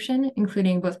air pollution,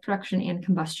 including both production and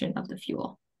combustion of the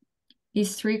fuel.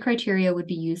 These 3 criteria would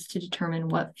be used to determine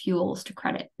what fuels to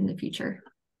credit in the future.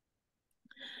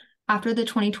 After the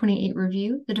 2028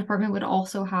 review, the department would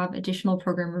also have additional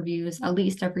program reviews at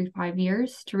least every 5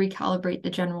 years to recalibrate the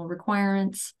general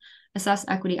requirements, assess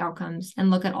equity outcomes, and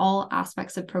look at all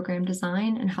aspects of program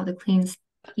design and how the Clean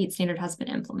Heat Standard has been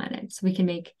implemented, so we can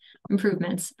make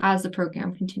improvements as the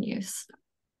program continues.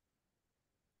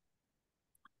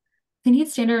 Clean Heat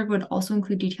Standard would also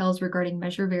include details regarding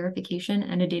measure verification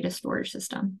and a data storage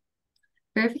system.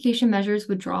 Verification measures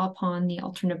would draw upon the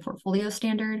Alternative Portfolio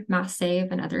Standard,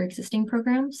 MassDEP, and other existing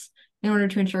programs in order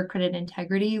to ensure credit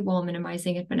integrity while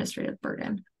minimizing administrative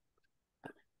burden.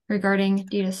 Regarding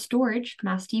data storage,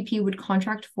 MassDEP would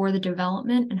contract for the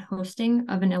development and hosting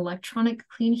of an electronic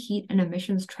clean heat and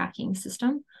emissions tracking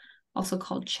system, also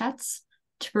called CHETS,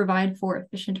 to provide for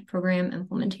efficient program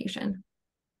implementation.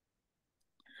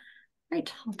 Right,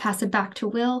 I'll pass it back to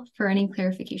Will for any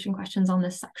clarification questions on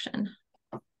this section.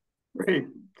 Great.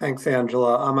 Thanks,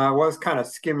 Angela. I was kind of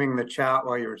skimming the chat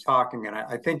while you were talking, and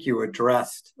I think you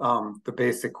addressed the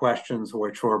basic questions,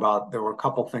 which were about, there were a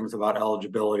couple things about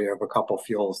eligibility of a couple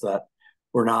fuels that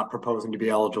we're not proposing to be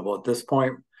eligible at this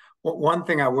point. One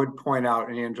thing I would point out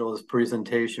in Angela's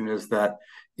presentation is that,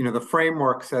 the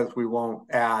framework says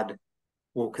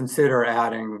we'll consider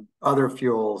adding other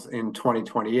fuels in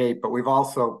 2028, but we've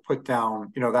also put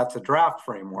down, that's a draft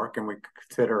framework, and we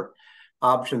consider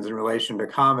options in relation to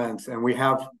comments, and we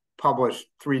have published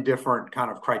 3 different kind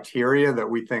of criteria that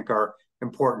we think are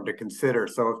important to consider.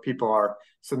 So if people are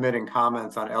submitting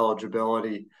comments on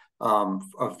eligibility of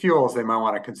fuels, they might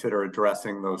want to consider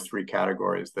addressing those 3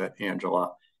 categories that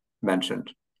Angela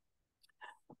mentioned.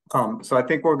 So I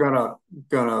think we're gonna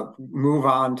move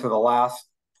on to the last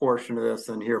portion of this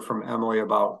and hear from Emily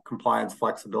about compliance,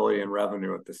 flexibility, and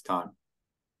revenue at this time.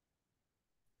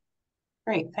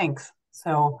 Great, thanks.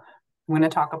 So I'm going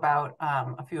to talk about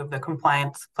a few of the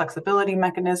compliance flexibility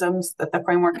mechanisms that the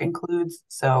framework includes.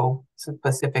 So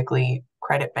specifically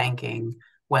credit banking,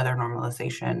 weather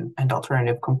normalization, and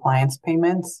alternative compliance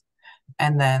payments.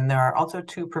 And then there are also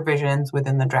 2 provisions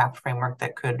within the draft framework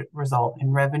that could result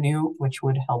in revenue, which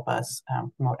would help us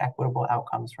promote equitable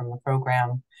outcomes from the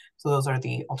program. So those are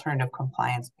the alternative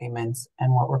compliance payments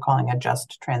and what we're calling a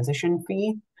just transition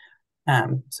fee.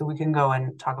 So we can go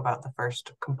and talk about the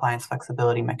first compliance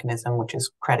flexibility mechanism, which is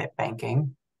credit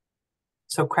banking.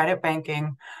 So credit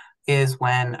banking is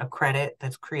when a credit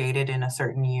that's created in a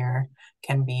certain year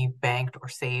can be banked or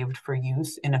saved for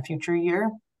use in a future year.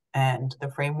 And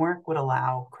the framework would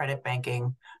allow credit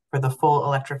banking for the full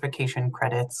electrification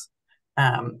credits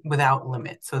without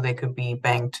limit. So they could be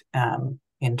banked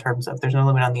in terms of, there's no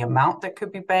limit on the amount that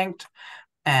could be banked,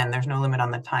 and there's no limit on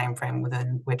the time frame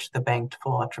within which the banked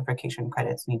full electrification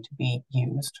credits need to be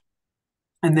used.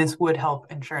 And this would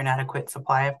help ensure an adequate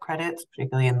supply of credits,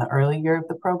 particularly in the early year of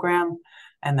the program,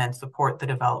 and then support the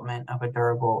development of a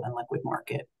durable and liquid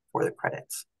market for the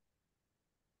credits.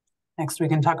 Next, we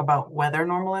can talk about weather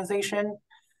normalization.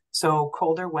 So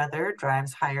colder weather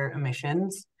drives higher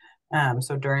emissions.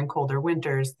 So during colder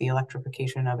winters, the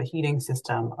electrification of a heating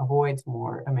system avoids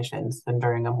more emissions than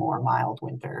during a more mild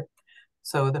winter.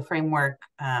 So the framework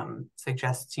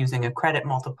suggests using a credit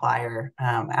multiplier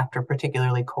after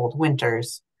particularly cold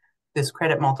winters. This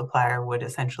credit multiplier would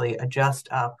essentially adjust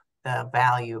up the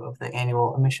value of the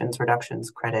annual emissions reductions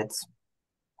credits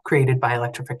created by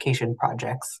electrification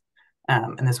projects.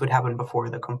 And this would happen before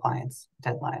the compliance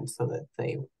deadline so that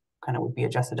they kind of would be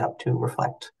adjusted up to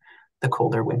reflect the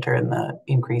colder winter and the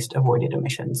increased avoided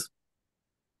emissions.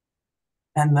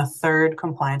 And the third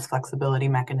compliance flexibility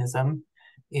mechanism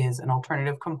is an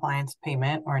alternative compliance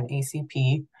payment, or an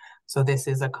ACP. So this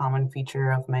is a common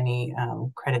feature of many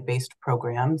credit-based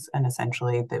programs, and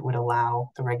essentially that would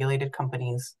allow the regulated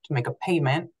companies to make a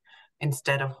payment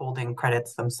instead of holding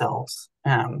credits themselves.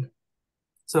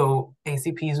 So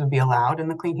ACPs would be allowed in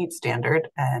the Clean Heat Standard,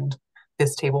 and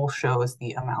this table shows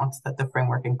the amounts that the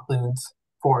framework includes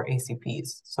for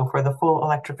ACPs. So for the full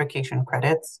electrification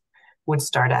credits, would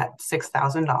start at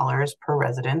 $6,000 per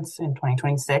residence in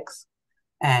 2026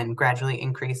 and gradually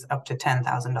increase up to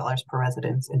 $10,000 per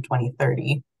residence in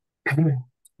 2030.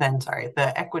 Then,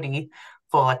 the equity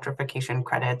full electrification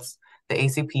credits, the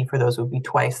ACP for those would be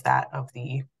twice that of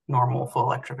the normal full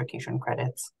electrification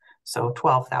credits. So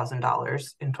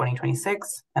 $12,000 in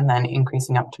 2026, and then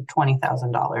increasing up to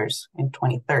 $20,000 in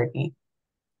 2030.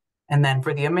 And then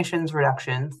for the emissions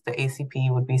reductions, the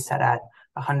ACP would be set at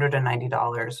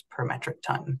 $190 per metric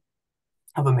ton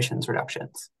of emissions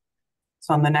reductions.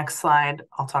 So on the next slide,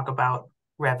 I'll talk about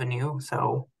revenue.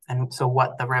 So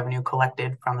what the revenue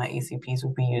collected from the ACPs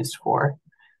would be used for.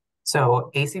 So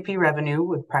ACP revenue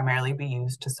would primarily be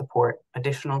used to support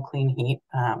additional clean heat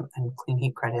and clean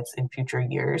heat credits in future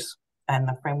years. And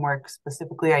the framework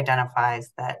specifically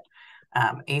identifies that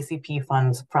ACP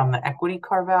funds from the equity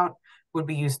carve-out would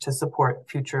be used to support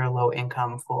future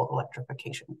low-income full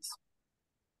electrifications.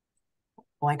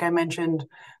 Like I mentioned,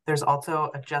 there's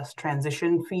also a just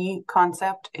transition fee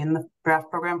concept in the draft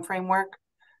program framework.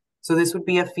 So this would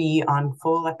be a fee on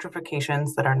full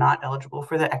electrifications that are not eligible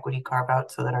for the equity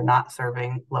carve-out, so that are not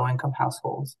serving low-income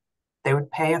households. They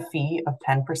would pay a fee of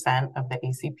 10% of the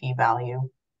ACP value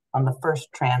on the first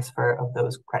transfer of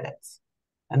those credits.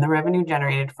 And the revenue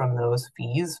generated from those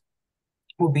fees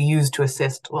will be used to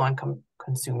assist low-income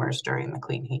consumers during the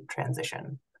clean heat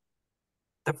transition.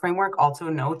 The framework also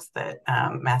notes that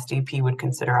MassDEP would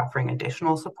consider offering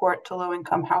additional support to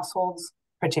low-income households,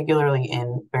 particularly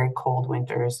in very cold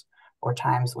winters or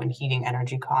times when heating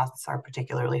energy costs are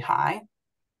particularly high.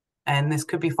 And this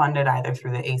could be funded either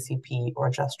through the ACP or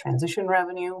just transition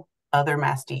revenue, other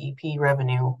MassDEP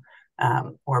revenue,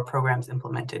 or programs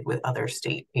implemented with other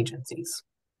state agencies.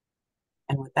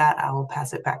 And with that, I will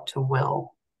pass it back to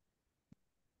Will.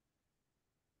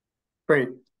 Great.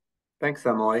 Thanks,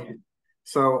 Emily.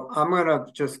 So I'm going to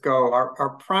just go,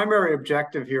 our primary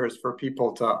objective here is for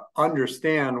people to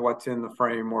understand what's in the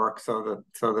framework so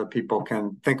that people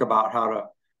can think about how to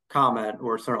comment.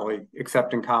 We're certainly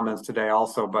accepting comments today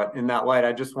also, but in that light,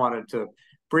 I just wanted to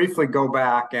briefly go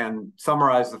back and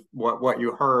summarize what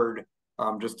you heard,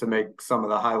 just to make some of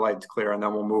the highlights clear, and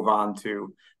then we'll move on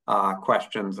to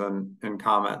questions and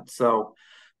comments. So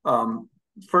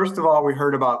first of all, we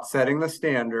heard about setting the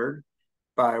standard,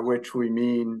 by which we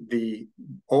mean the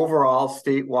overall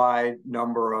statewide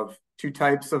number of two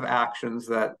types of actions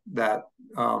that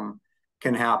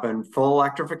can happen. Full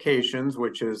electrifications,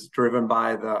 which is driven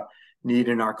by the need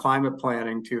in our climate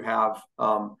planning to have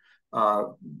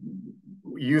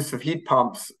use of heat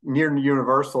pumps near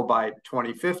universal by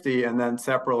 2050, and then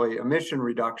separately emission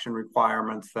reduction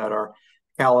requirements that are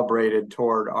calibrated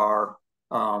toward our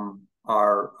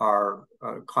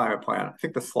climate plan. I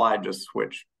think the slide just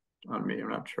switched on me, I'm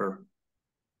not sure.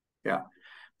 Yeah.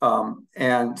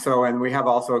 And we have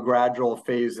also a gradual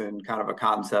phase in kind of a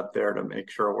concept there to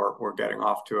make sure we're getting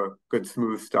off to a good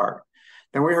smooth start.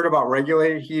 Then we heard about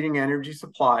regulated heating energy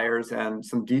suppliers and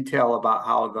some detail about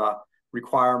how the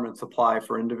requirements apply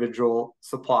for individual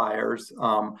suppliers.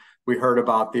 We heard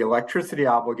about the electricity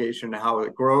obligation and how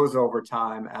it grows over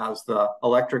time as the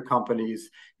electric companies,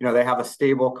 they have a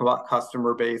stable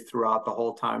customer base throughout the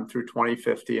whole time through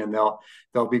 2050, and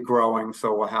they'll be growing.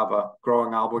 So we'll have a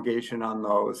growing obligation on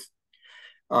those.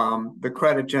 The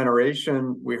credit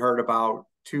generation, we heard about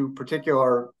two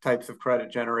particular types of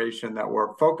credit generation that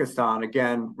we're focused on.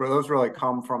 Again, those really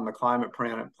come from the climate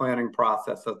planning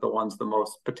process as the ones the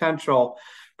most potential,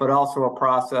 but also a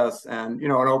process and,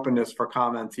 an openness for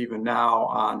comments even now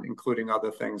on including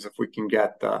other things if we can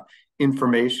get the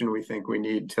information we think we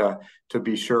need to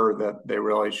be sure that they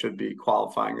really should be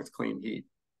qualifying as clean heat.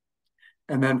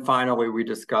 And then finally, we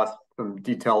discussed some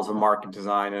details of market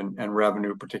design and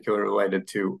revenue, particularly related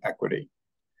to equity.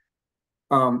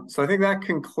 So I think that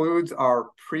concludes our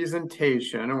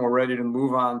presentation, and we're ready to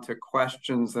move on to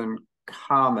questions and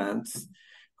comments.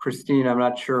 Christine, I'm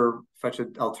not sure if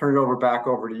I'll turn it back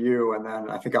over to you, and then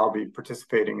I think I'll be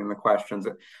participating in the questions.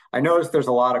 I noticed there's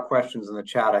a lot of questions in the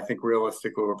chat. I think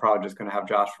realistically, we're probably just going to have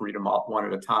Josh read them all one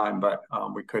at a time, but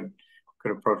we could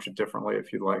approach it differently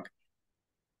if you'd like.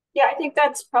 Yeah, I think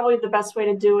that's probably the best way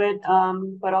to do it.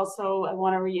 But also I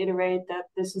want to reiterate that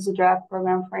this is a draft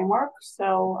program framework.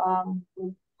 So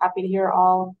we're happy to hear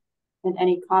all and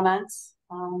any comments.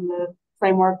 The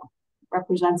framework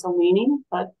represents a leaning,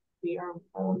 but we are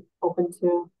open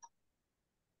to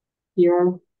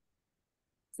your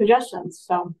suggestions.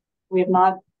 So we have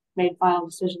not made final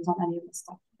decisions on any of this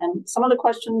stuff. And some of the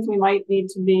questions we might need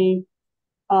to be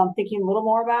thinking a little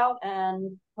more about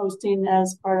and posting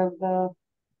as part of the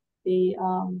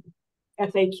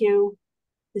FAQ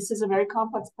this is a very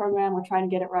complex program. We're trying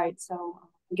to get it right. So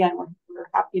again, we're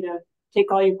happy to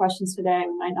take all your questions today.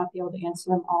 We might not be able to answer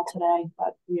them all today,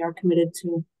 but we are committed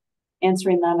to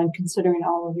answering them and considering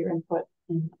all of your input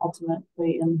and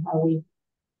ultimately in how we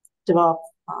develop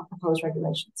proposed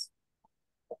regulations.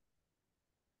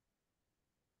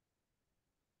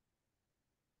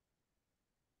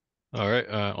 All right,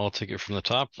 I'll take it from the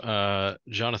top.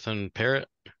 Jonathan Parrott,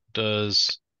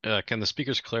 can the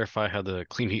speakers clarify how the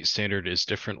clean heat standard is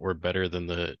different or better than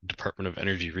the Department of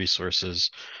Energy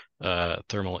Resources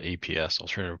thermal APS,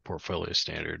 alternative portfolio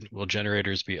standard? Will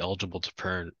generators be eligible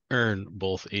to earn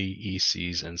both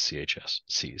AECs and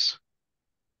CHSCs?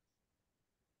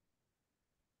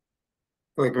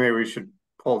 I think maybe we should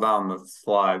pull down the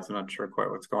slides. I'm not sure quite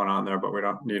what's going on there, but we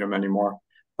don't need them anymore.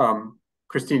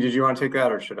 Christine, did you want to take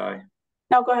that or should I?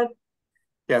 No, go ahead.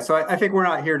 Yeah, so I think we're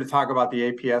not here to talk about the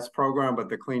APS program, but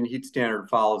the Clean Heat Standard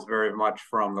follows very much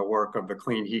from the work of the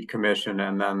Clean Heat Commission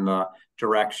and then the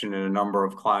direction in a number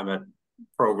of climate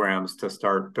programs to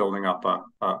start building up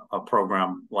a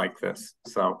program like this.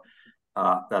 So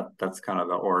that's kind of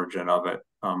the origin of it.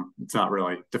 It's not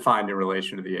really defined in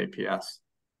relation to the APS.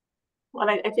 Well,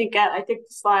 I think the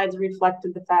slides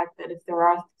reflected the fact that if there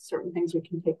are certain things we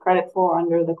can take credit for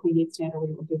under the Clean Heat Standard,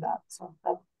 we will do that. So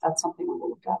that's something we will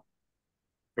look at.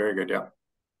 Very good, yeah.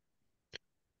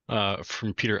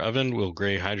 From Peter Oven, will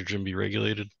gray hydrogen be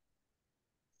regulated?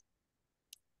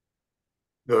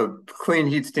 The Clean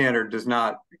Heat Standard does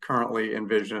not currently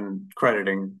envision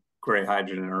crediting gray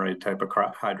hydrogen or any type of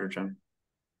hydrogen.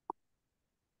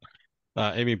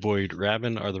 Amy Boyd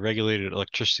Rabin, are the regulated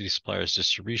electricity suppliers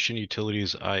distribution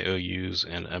utilities, IOUs,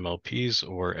 and MLPs,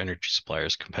 or energy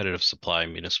suppliers competitive supply,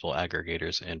 municipal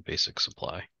aggregators, and basic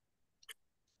supply?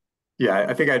 Yeah,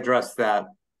 I think I addressed that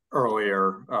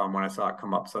earlier when I saw it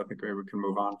come up, so I think maybe we can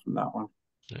move on from that one.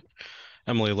 Yeah.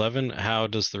 Emily Levin, how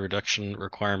does the reduction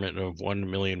requirement of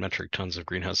 1 million metric tons of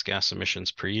greenhouse gas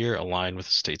emissions per year align with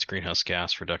the state's greenhouse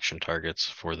gas reduction targets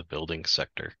for the building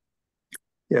sector?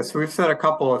 Yeah, so we've said a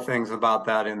couple of things about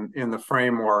that in the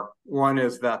framework. One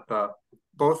is that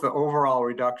both the overall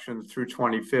reductions through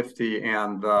 2050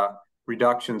 and the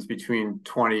reductions between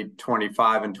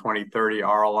 2025 and 2030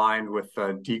 are aligned with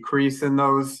the decrease in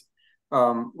those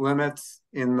limits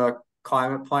in the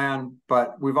climate plan.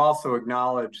 But we've also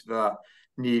acknowledged the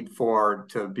need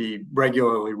to be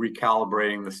regularly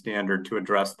recalibrating the standard to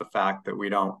address the fact that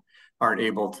we aren't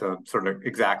able to sort of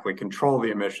exactly control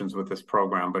the emissions with this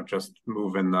program, but just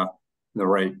move in the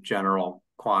right general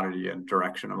quantity and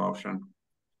direction of motion.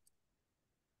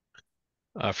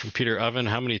 From Peter Oven,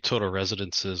 how many total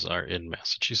residences are in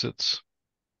Massachusetts?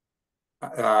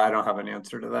 I don't have an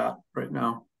answer to that right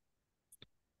now.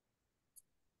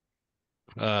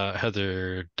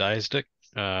 Heather Dysdick,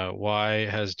 why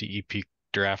has DEP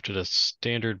drafted a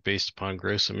standard based upon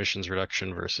gross emissions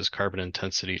reduction versus carbon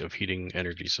intensity of heating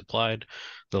energy supplied,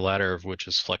 the latter of which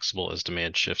is flexible as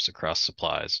demand shifts across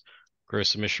supplies?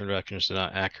 Gross emission reductions do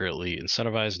not accurately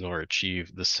incentivize nor achieve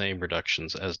the same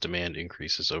reductions as demand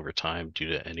increases over time due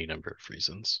to any number of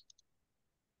reasons.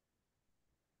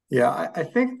 Yeah, I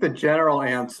think the general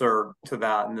answer to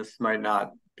that, and this might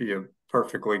not be a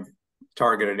perfectly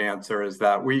targeted answer, is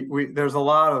that there's a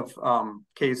lot of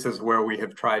cases where we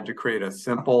have tried to create a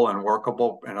simple and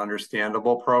workable and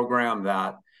understandable program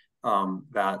that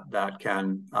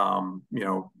can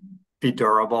be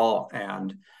durable,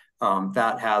 and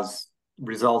that has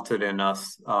resulted in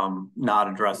us not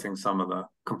addressing some of the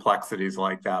complexities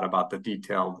like that about the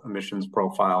detailed emissions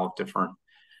profile of different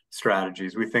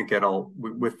strategies. We think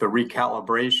with the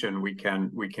recalibration we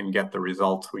can get the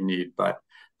results we need, but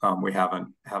we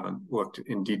haven't looked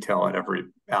in detail at every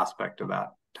aspect of that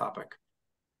topic.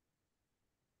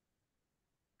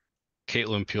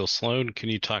 Caitlin Peel-Sloan, can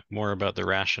you talk more about the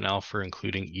rationale for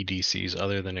including EDCs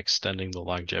other than extending the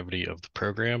longevity of the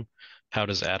program? How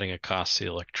does adding a cost to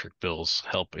electric bills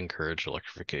help encourage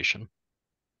electrification?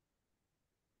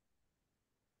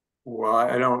 Well,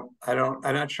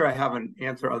 I'm not sure I have an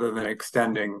answer other than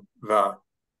extending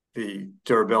the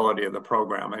durability of the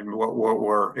program. And what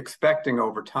we're expecting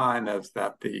over time is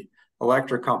that the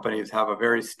electric companies have a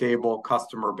very stable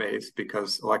customer base,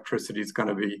 because electricity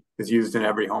is used in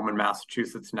every home in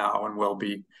Massachusetts now and will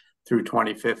be through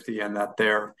 2050, and that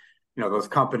those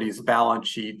companies' balance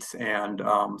sheets and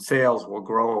sales will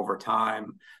grow over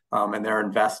time, and they're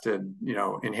invested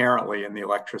inherently in the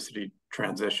electricity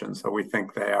transition. So we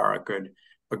think they are a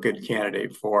good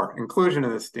candidate for inclusion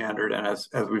in the standard. And as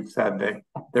we've said,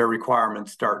 their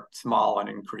requirements start small and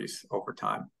increase over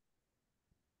time.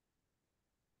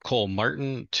 Cole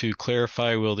Martin, to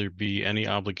clarify, will there be any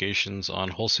obligations on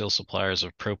wholesale suppliers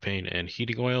of propane and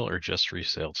heating oil or just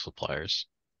resale suppliers?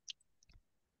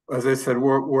 As I said,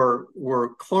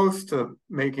 we're close to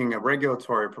making a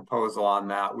regulatory proposal on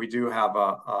that. We do have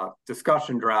a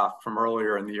discussion draft from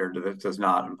earlier in the year that does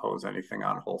not impose anything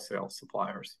on wholesale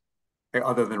suppliers,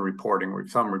 other than reporting,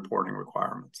 some reporting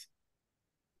requirements.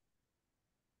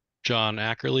 John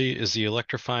Ackerley, is the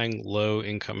electrifying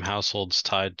low-income households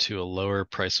tied to a lower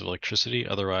price of electricity?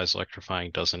 Otherwise, electrifying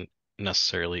doesn't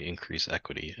necessarily increase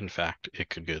equity. In fact,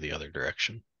 it could go the other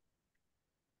direction.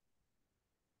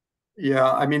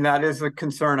 Yeah, I mean, that is a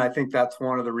concern. I think that's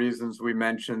one of the reasons we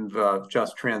mentioned the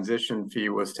just transition fee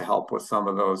was to help with some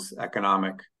of those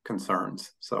economic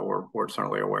concerns. So we're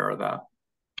certainly aware of that.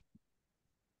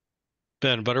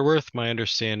 Ben Butterworth, my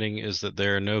understanding is that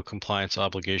there are no compliance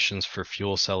obligations for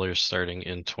fuel sellers starting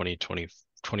in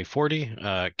 2040.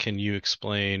 Can you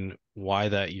explain why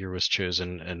that year was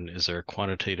chosen, and is there a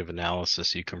quantitative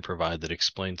analysis you can provide that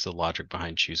explains the logic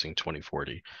behind choosing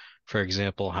 2040? For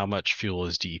example, how much fuel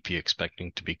is DEP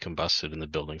expecting to be combusted in the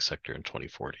building sector in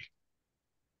 2040?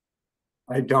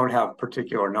 I don't have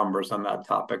particular numbers on that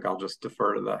topic. I'll just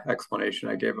defer to the explanation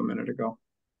I gave a minute ago.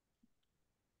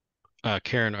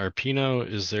 Karen Arpino,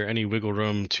 is there any wiggle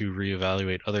room to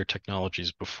reevaluate other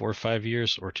technologies before 5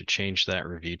 years, or to change that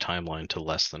review timeline to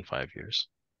less than 5 years?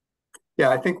 Yeah,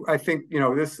 I think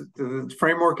the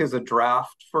framework is a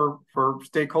draft for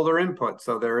stakeholder input.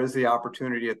 So there is the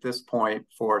opportunity at this point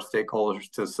for stakeholders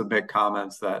to submit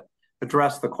comments that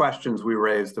address the questions we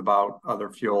raised about other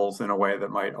fuels in a way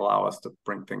that might allow us to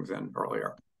bring things in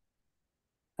earlier.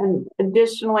 And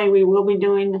additionally, we will be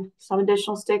doing some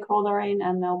additional stakeholdering,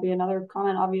 and there'll be another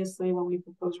comment, obviously, when we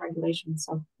propose regulations.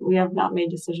 So we have not made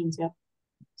decisions yet.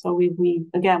 So we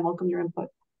again welcome your input.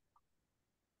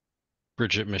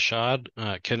 Bridget Michaud,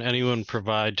 can anyone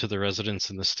provide to the residents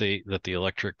in the state that the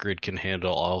electric grid can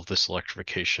handle all of this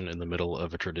electrification in the middle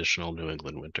of a traditional New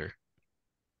England winter?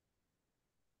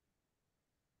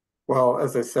 Well,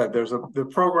 as I said, the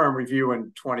program review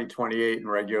in 2028 and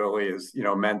regularly is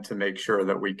meant to make sure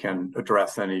that we can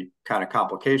address any kind of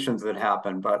complications that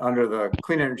happen. But under the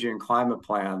Clean Energy and Climate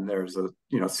Plan, there's a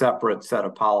separate set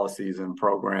of policies and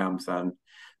programs and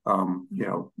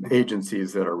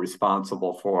agencies that are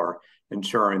responsible for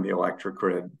ensuring the electric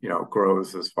grid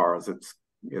grows as far as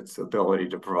its ability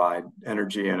to provide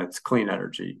energy, and its clean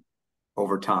energy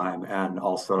over time, and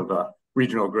also the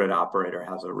regional grid operator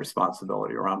has a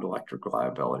responsibility around electric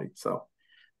reliability. So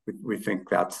we think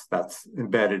that's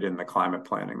embedded in the climate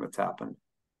planning that's happened.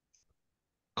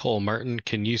 Cole Martin,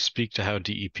 can you speak to how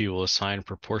DEP will assign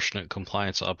proportionate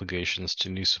compliance obligations to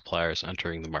new suppliers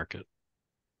entering the market?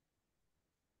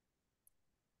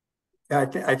 Yeah,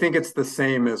 I think it's the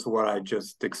same as what I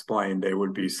just explained. They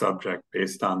would be subject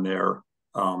based on their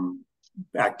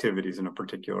activities in a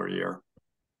particular year.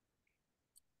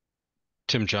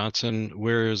 Tim Johnson,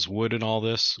 where is wood in all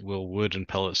this? Will wood and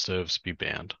pellet stoves be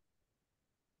banned?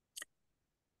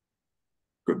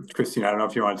 Good, Christine, I don't know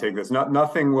if you want to take this.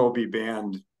 Nothing will be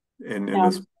banned in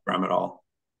this program at all.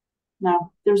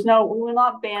 No, we will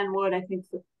not ban wood. I think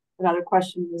another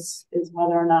question is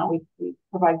whether or not we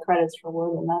provide credits for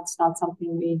wood, and that's not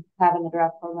something we have in the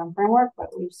draft program framework, but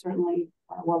we certainly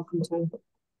are welcome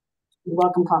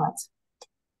comments.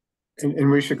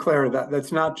 And we should clarify that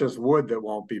that's not just wood that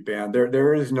won't be banned.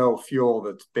 There is no fuel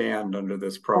that's banned under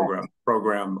this program. Right.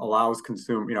 Program allows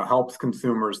helps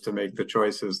consumers to make the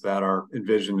choices that are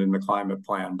envisioned in the climate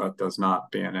plan, but does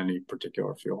not ban any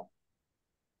particular fuel.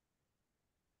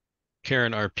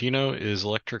 Karen Arpino, is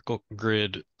electrical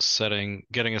grid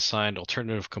getting assigned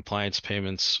alternative compliance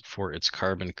payments for its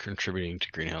carbon contributing to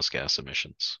greenhouse gas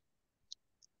emissions?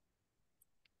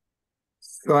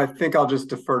 So I think I'll just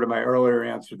defer to my earlier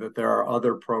answer that there are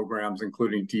other programs,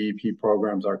 including DEP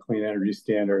programs, our Clean Energy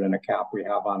Standard, and a cap we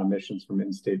have on emissions from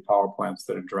in-state power plants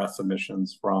that address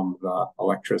emissions from the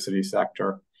electricity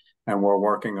sector. And we're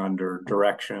working under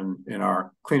direction in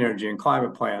our Clean Energy and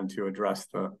Climate Plan to address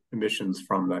the emissions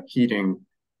from the heating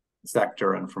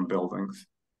sector and from buildings.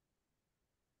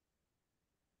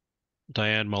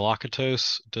 Diane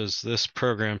Malakatos, does this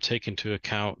program take into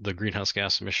account the greenhouse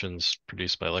gas emissions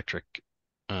produced by electric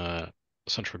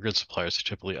central grid suppliers who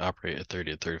typically operate at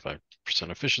 30 to 35%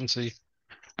 efficiency?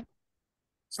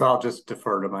 So I'll just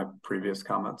defer to my previous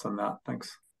comments on that.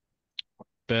 Thanks.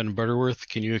 Ben Butterworth,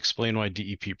 can you explain why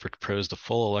DEP proposed a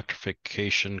full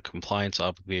electrification compliance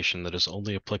obligation that is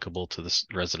only applicable to the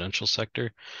residential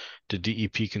sector? Did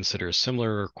DEP consider a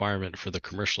similar requirement for the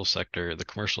commercial sector? The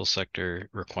commercial sector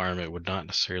requirement would not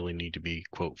necessarily need to be,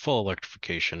 quote, full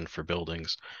electrification for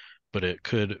buildings, but it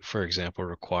could, for example,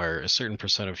 require a certain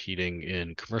percent of heating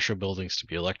in commercial buildings to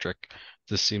be electric.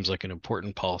 This seems like an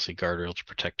important policy guardrail to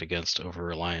protect against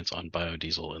over-reliance on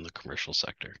biodiesel in the commercial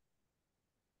sector.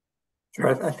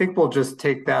 Sure, I think we'll just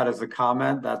take that as a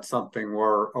comment. That's something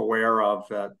we're aware of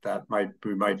that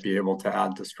we might be able to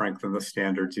add to strengthen the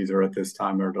standards either at this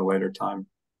time or at a later time.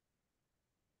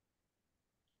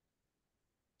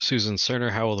 Susan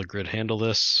Cerner, how will the grid handle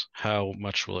this? How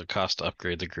much will it cost to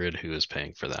upgrade the grid? Who is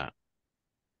paying for that?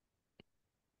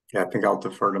 Yeah, I think I'll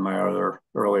defer to my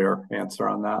earlier answer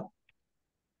on that.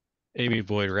 Amy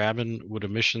Boyd-Rabin, would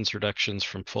emissions reductions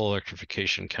from full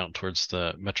electrification count towards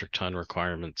the metric ton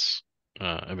requirements,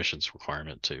 emissions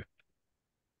requirement too?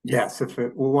 Yes,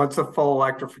 once a full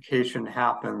electrification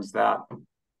happens, that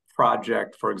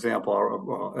project, for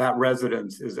example, that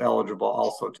residence is eligible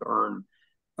also to earn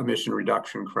emission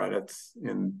reduction credits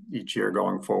in each year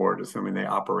going forward, assuming they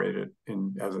operate it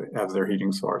as their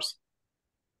heating source.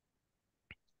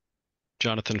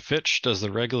 Jonathan Fitch, does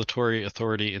the regulatory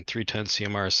authority in 310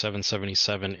 CMR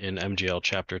 777 in MGL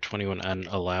Chapter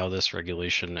 21N allow this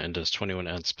regulation, and does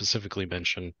 21N specifically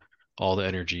mention all the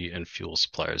energy and fuel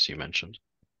suppliers you mentioned?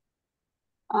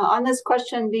 On this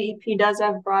question, DEP does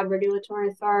have broad regulatory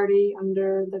authority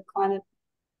under the climate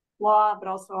law, but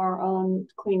also our own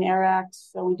Clean Air Act.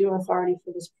 So we do have authority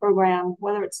for this program.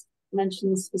 Whether it's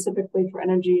mentioned specifically for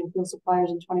energy and fuel suppliers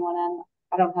in 21N,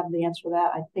 I don't have the answer to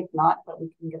that. I think not, but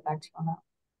we can get back to you on that.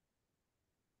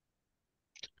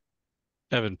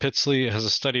 Evan Pitsley, has a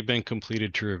study been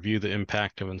completed to review the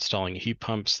impact of installing heat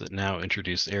pumps that now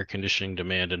introduce air conditioning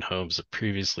demand in homes that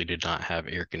previously did not have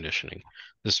air conditioning?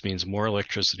 This means more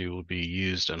electricity will be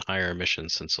used and higher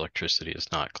emissions since electricity is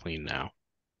not clean now.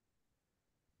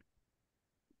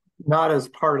 Not as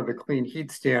part of the clean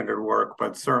heat standard work,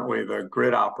 but certainly the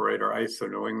grid operator, ISO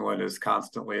New England, is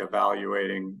constantly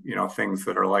evaluating, things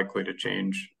that are likely to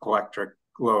change electric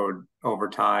load over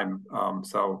time.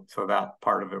 So that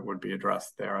part of it would be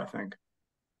addressed there, I think.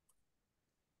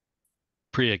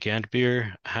 Priya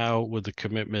Gandbir, how would the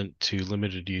commitment to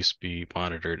limited use be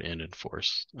monitored and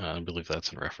enforced? I believe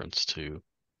that's in reference to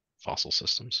fossil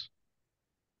systems.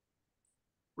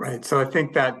 Right. So I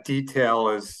think that detail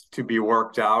is to be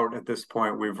worked out at this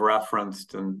point. We've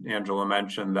referenced, and Angela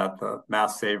mentioned, that the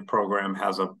MassSave program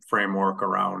has a framework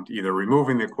around either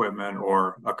removing the equipment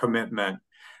or a commitment.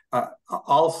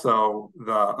 Also,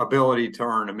 the ability to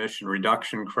earn emission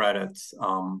reduction credits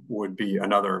would be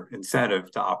another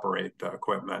incentive to operate the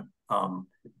equipment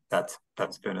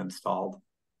that's been installed.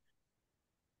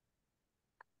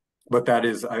 But that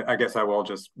is, I guess I will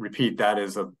just repeat, that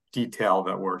is a detail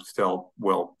that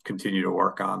will continue to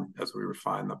work on as we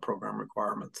refine the program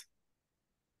requirements.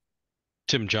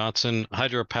 Tim Johnson,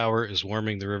 hydropower is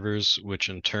warming the rivers, which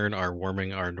in turn are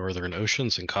warming our northern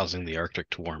oceans and causing the Arctic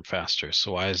to warm faster.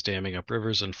 So why is damming up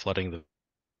rivers and flooding the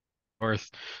north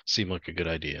seem like a good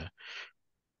idea?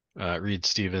 Reed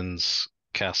Stevens,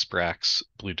 Casprax,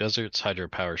 Blue Deserts,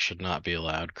 hydropower should not be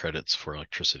allowed credits for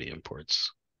electricity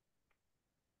imports.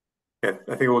 I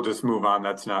think we'll just move on.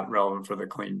 That's not relevant for the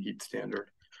clean heat standard.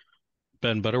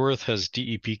 Ben Butterworth, has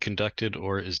DEP conducted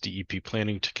or is DEP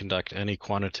planning to conduct any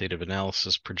quantitative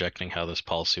analysis projecting how this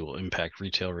policy will impact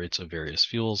retail rates of various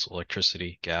fuels,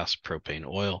 electricity, gas, propane,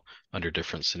 oil under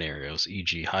different scenarios,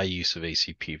 e.g. high use of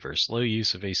ACP versus low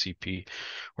use of ACP,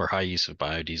 or high use of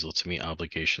biodiesel to meet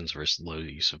obligations versus low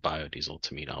use of biodiesel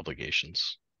to meet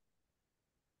obligations?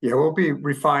 Yeah, we'll be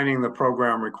refining the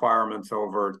program requirements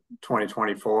over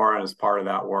 2024, and as part of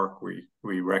that work, we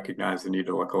recognize the need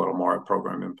to look a little more at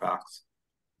program impacts.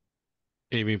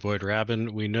 Amy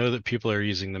Boyd-Rabin, we know that people are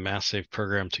using the MassSave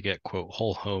program to get, quote,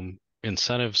 whole home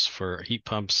incentives for heat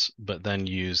pumps, but then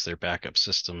use their backup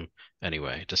system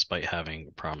anyway, despite having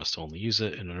promised to only use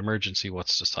it in an emergency.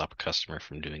 What's to stop a customer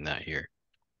from doing that here?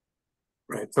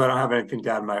 Right. So I don't have anything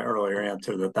to add in my earlier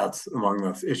answer that's among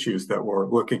the issues that we're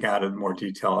looking at in more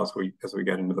detail as we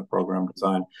get into the program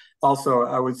design. Also,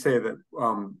 I would say that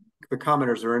the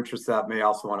commenters are interested that may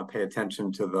also want to pay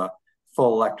attention to the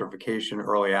full electrification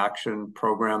early action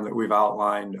program that we've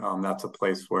outlined. That's a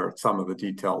place where some of the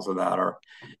details of that are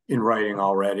in writing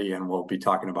already, and we'll be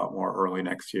talking about more early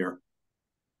next year.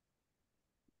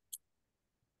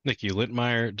 Nikki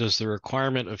Littmeyer, does the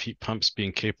requirement of heat pumps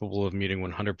being capable of meeting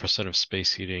 100% of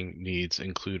space heating needs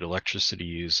include electricity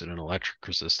use and an electric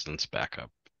resistance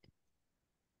backup?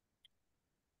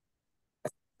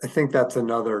 I think that's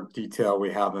another detail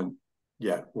we haven't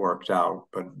yet worked out,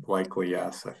 but likely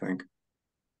yes, I think.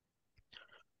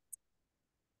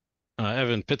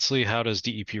 Evan Pitsley, how does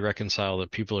DEP reconcile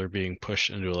that people are being pushed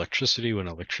into electricity when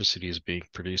electricity is being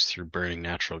produced through burning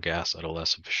natural gas at a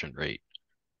less efficient rate?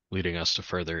 leading us to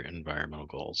further environmental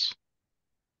goals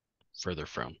further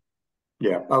from.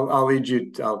 Yeah, I'll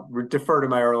defer to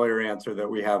my earlier answer that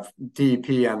we have DEP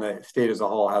and the state as a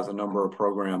whole has a number of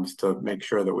programs to make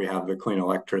sure that we have the clean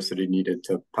electricity needed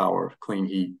to power clean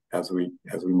heat as we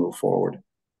move forward.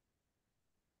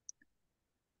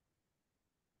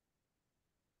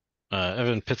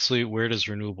 Evan Pitsley, where does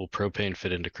renewable propane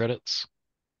fit into credits?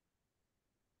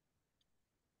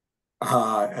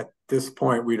 At this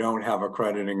point, we don't have a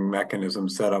crediting mechanism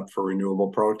set up for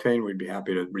renewable propane. We'd be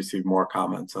happy to receive more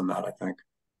comments on that, I think.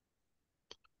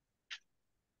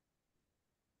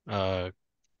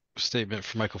 Statement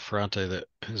from Michael Ferrante that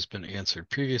has been answered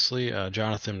previously.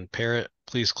 Jonathan Parrott,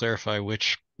 please clarify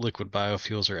which liquid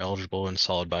biofuels are eligible and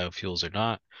solid biofuels are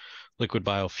not. Liquid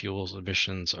biofuels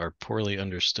emissions are poorly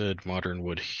understood. Modern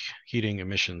wood heating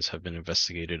emissions have been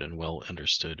investigated and well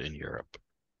understood in Europe.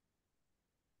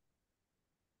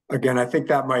 Again, I think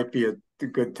that might be a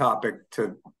good topic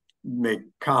to make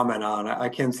comment on. I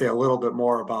can say a little bit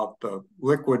more about the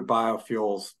liquid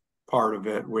biofuels part of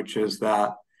it, which is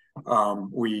that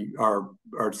we are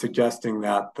suggesting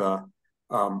that the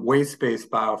waste-based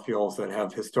biofuels that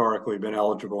have historically been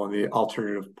eligible in the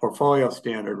alternative portfolio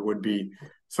standard would be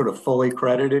sort of fully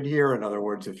credited here. In other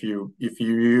words, if you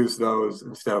use those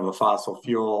instead of a fossil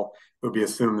fuel, it would be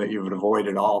assumed that you would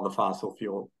avoided all the fossil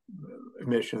fuel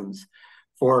emissions.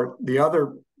 For the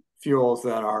other fuels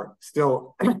that are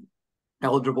still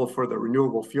eligible for the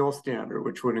renewable fuel standard,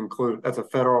 which would include, that's a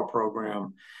federal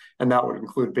program, and that would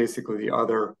include basically the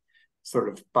other sort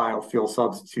of biofuel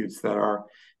substitutes that are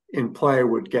in play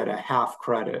would get a half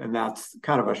credit. And that's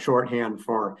kind of a shorthand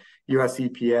for US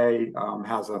EPA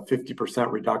has a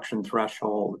 50% reduction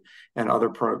threshold, and other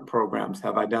programs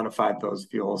have identified those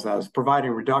fuels as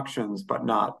providing reductions, but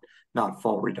not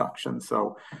full reduction.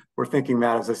 So we're thinking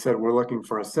that, as I said, we're looking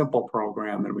for a simple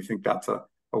program, and we think that's a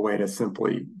way to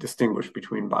simply distinguish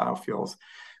between biofuels.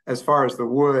 As far as the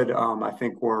wood, I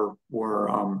think we're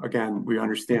again, we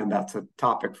understand that's a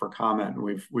topic for comment,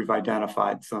 and we've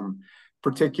identified some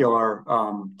particular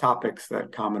topics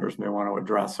that commenters may want to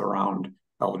address around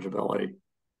eligibility.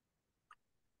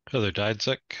 Heather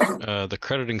Dydzik, the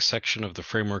crediting section of the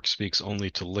framework speaks only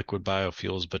to liquid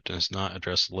biofuels, but does not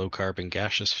address low carbon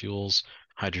gaseous fuels,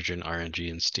 hydrogen,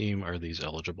 RNG, and steam. Are these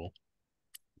eligible?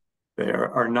 They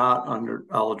are not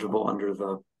eligible under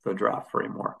the draft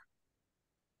framework.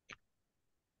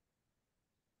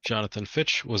 Jonathan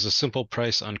Fitch, was a simple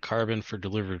price on carbon for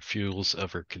delivered fuels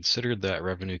ever considered? That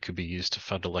revenue could be used to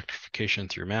fund electrification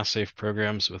through MassSAFE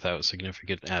programs without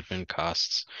significant admin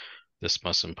costs. This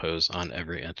must impose on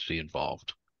every entity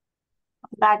involved.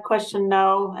 That question,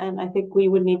 no, and I think we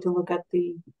would need to look at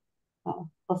the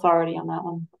authority on that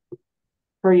one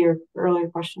per your earlier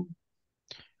question.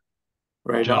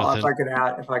 Right. Jonathan,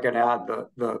 if I could add,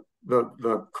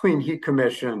 the Clean Heat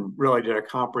Commission really did a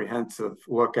comprehensive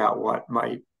look at what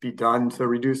might be done to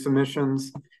reduce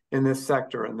emissions in this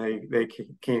sector, and they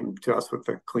came to us with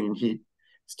the Clean Heat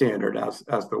standard as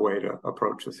the way to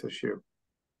approach this issue.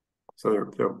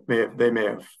 So they may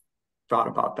have thought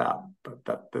about that,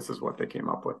 but this is what they came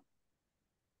up with.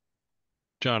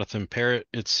 Jonathan Parrott,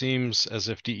 it seems as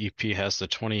if DEP has the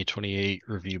 2028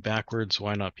 review backwards.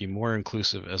 Why not be more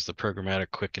inclusive as the programmatic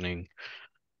quickening?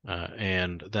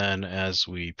 And then as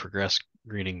we progress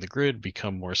greening the grid,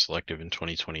 become more selective in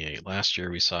 2028. Last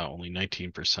year, we saw only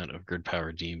 19% of grid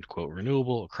power deemed, quote,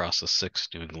 renewable across the 6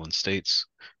 New England states.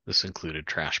 This included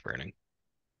trash burning.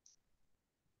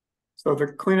 So the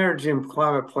Clean Energy and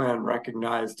Climate Plan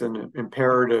recognized an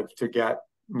imperative to get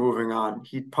moving on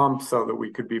heat pumps so that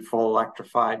we could be full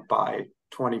electrified by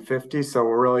 2050. So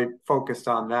we're really focused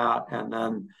on that. And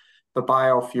then the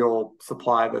biofuel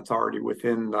supply that's already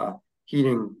within the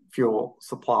heating fuel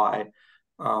supply.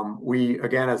 We,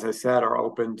 again, as I said, are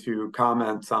open to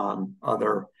comments on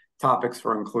other topics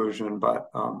for inclusion, but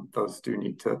those do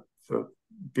need to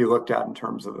be looked at in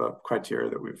terms of the criteria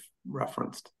that we've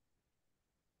referenced.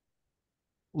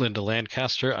 Linda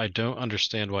Lancaster, I don't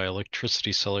understand why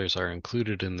electricity sellers are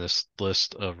included in this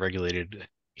list of regulated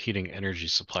heating energy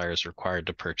suppliers required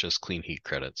to purchase clean heat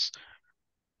credits.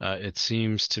 It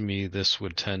seems to me this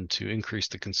would tend to increase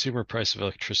the consumer price of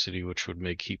electricity, which would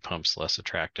make heat pumps less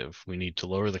attractive. We need to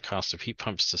lower the cost of heat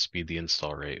pumps to speed the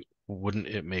install rate. Wouldn't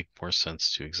it make more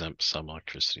sense to exempt some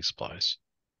electricity supplies?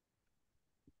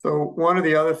 So one of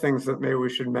the other things that maybe we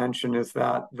should mention is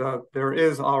that there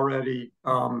is already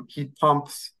heat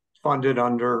pumps funded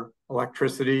under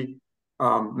electricity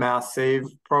MassSAVE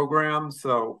program.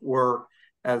 So we're,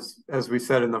 as we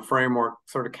said in the framework,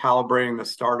 sort of calibrating the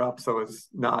startup so it's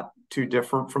not too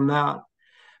different from that.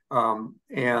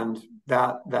 And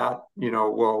that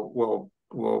will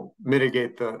will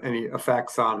mitigate any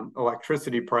effects on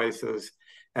electricity prices.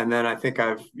 And then I think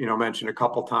I've mentioned a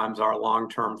couple times our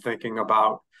long-term thinking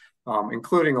about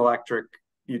including electric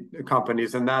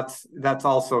companies, and that's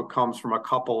also comes from a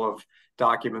couple of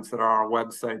documents that are on our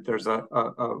website. There's a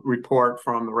report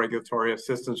from the Regulatory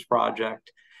Assistance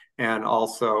Project, and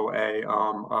also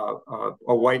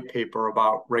a white paper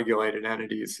about regulated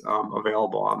entities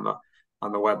available on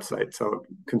the website. So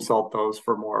consult those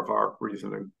for more of our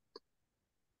reasoning.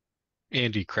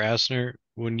 Andy Krasner,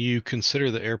 when you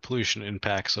consider the air pollution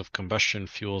impacts of combustion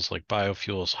fuels like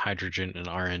biofuels, hydrogen, and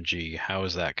RNG, how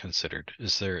is that considered?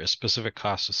 Is there a specific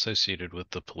cost associated with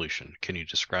the pollution? Can you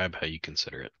describe how you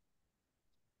consider it?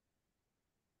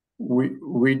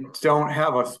 We don't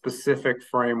have a specific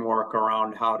framework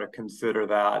around how to consider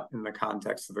that in the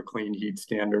context of the clean heat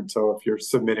standard. So if you're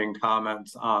submitting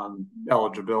comments on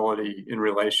eligibility in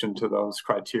relation to those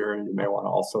criteria, you may want to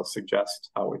also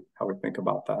suggest how we think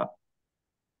about that.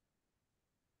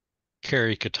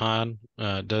 Carrie Catan,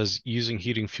 does using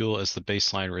heating fuel as the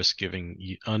baseline risk giving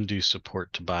undue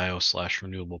support to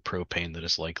bio/renewable propane that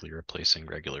is likely replacing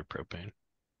regular propane?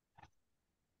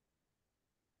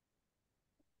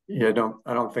 Yeah,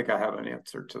 I don't think I have an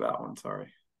answer to that one. Sorry.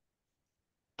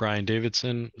 Brian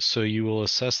Davidson, so you will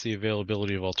assess the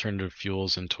availability of alternative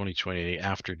fuels in 2028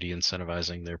 after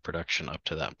de-incentivizing their production up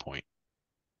to that point.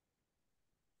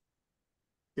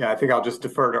 Yeah, I think I'll just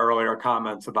defer to earlier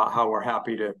comments about how we're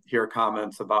happy to hear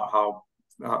comments about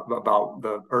about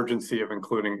the urgency of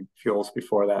including fuels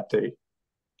before that date.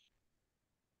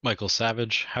 Michael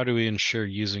Savage, how do we ensure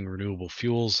using renewable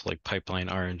fuels like pipeline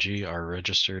RNG are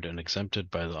registered and exempted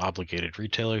by the obligated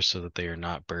retailers so that they are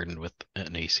not burdened with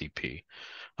an ACP?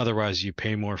 Otherwise, you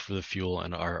pay more for the fuel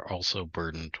and are also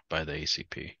burdened by the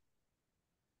ACP.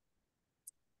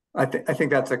 I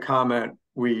think that's a comment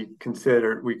we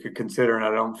could consider, and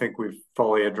I don't think we've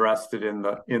fully addressed it in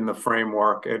the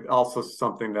framework. It also is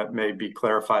something that may be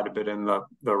clarified a bit in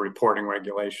the reporting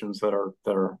regulations that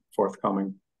are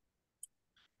forthcoming.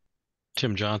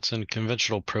 Tim Johnson,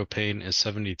 conventional propane is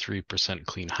 73%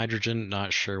 clean hydrogen.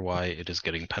 Not sure why it is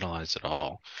getting penalized at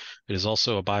all. It is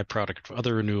also a byproduct of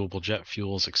other renewable jet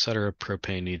fuels, etc.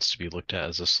 Propane needs to be looked at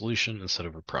as a solution instead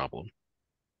of a problem.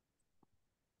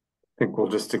 I think we'll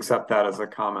just accept that as a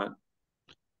comment.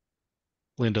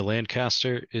 Linda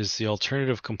Lancaster, is the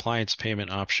alternative compliance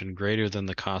payment option greater than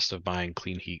the cost of buying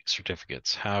clean heat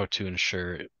certificates? How to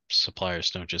ensure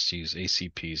suppliers don't just use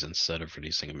ACPs instead of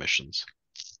reducing emissions?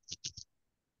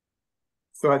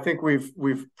 So I think we've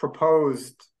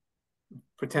proposed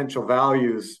potential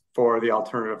values for the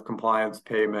alternative compliance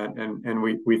payment, and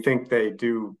we think they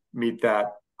do meet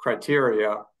that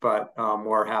criteria, but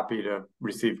we're happy to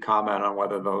receive comment on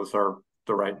whether those are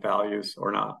the right values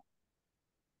or not.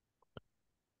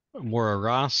 Maura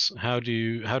Ross, how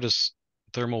does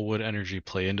thermal wood energy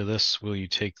play into this? Will you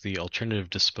take the alternative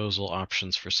disposal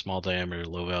options for small diameter,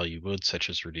 low value wood, such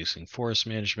as reducing forest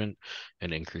management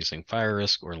and increasing fire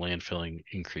risk, or landfilling,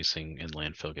 increasing in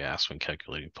landfill gas when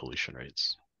calculating pollution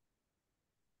rates?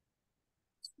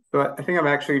 So I think I'm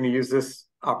actually going to use this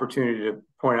opportunity to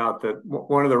point out that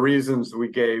one of the reasons we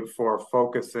gave for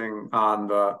focusing on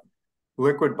the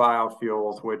liquid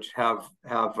biofuels, which have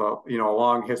a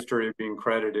long history of being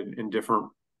credited in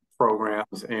different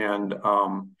programs and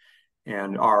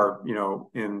are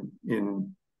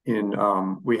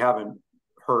we haven't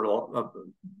heard of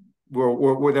there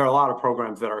are a lot of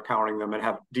programs that are counting them and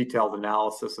have detailed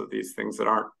analysis of these things that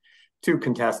aren't too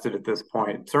contested at this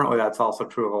point. Certainly that's also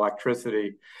true of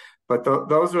electricity, but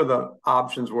those are the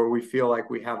options where we feel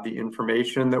like we have the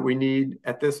information that we need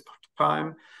at this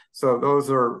time. So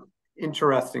those are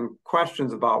interesting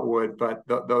questions about wood, but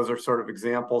those are sort of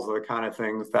examples of the kind of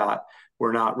things that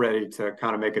we're not ready to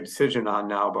kind of make a decision on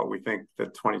now, but we think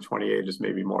that 2028 is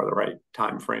maybe more the right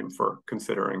time frame for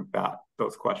considering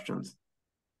those questions.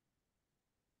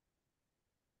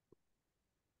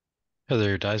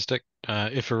 Heather Dysdick,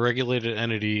 if a regulated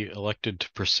entity elected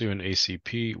to pursue an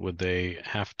ACP, would they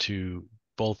have to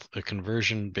both a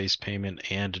conversion-based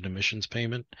payment and an emissions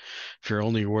payment? If you're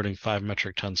only awarding 5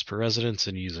 metric tons per residence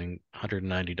and using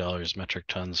 $190 metric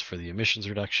tons for the emissions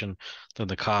reduction, then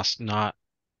the cost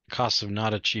of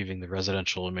not achieving the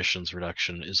residential emissions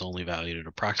reduction is only valued at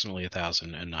approximately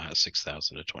 $1,000 and not $6,000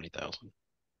 to $20,000.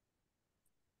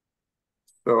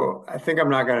 So I think I'm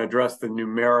not going to address the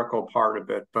numerical part of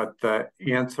it, but the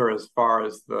answer as far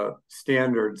as the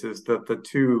standards is that the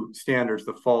two standards,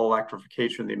 the full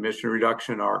electrification and the emission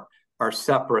reduction, are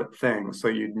separate things. So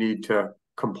you'd need to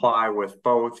comply with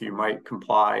both. You might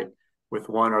comply with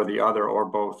one or the other or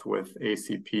both with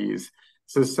ACPs.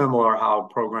 this is similar how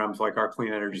programs like our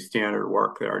Clean Energy Standard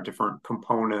work. There are different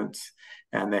components,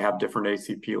 and they have different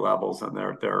ACP levels, and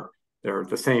they're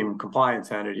the same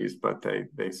compliance entities, but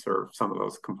they serve, some of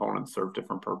those components serve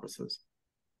different purposes.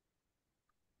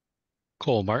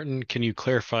 Cole Martin, can you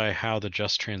clarify how the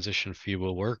just transition fee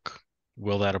will work?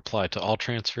 Will that apply to all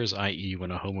transfers, i.e.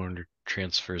 when a homeowner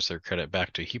transfers their credit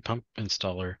back to a heat pump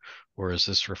installer, or is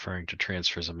this referring to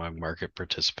transfers among market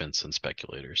participants and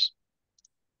speculators?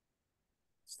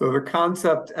 So the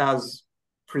concept as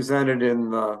presented in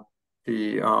the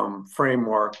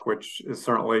framework, which is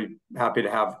certainly happy to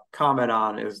have comment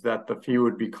on, is that the fee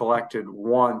would be collected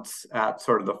once at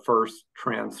sort of the first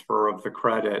transfer of the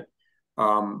credit.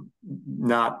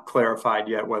 Not clarified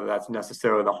yet whether that's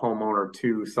necessarily the homeowner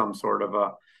to some sort of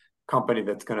a company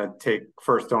that's going to take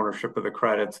first ownership of the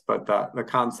credits, but the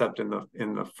concept in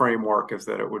the framework is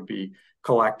that it would be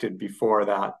collected before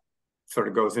that sort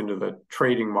of goes into the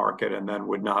trading market, and then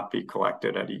would not be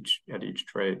collected at each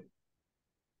trade.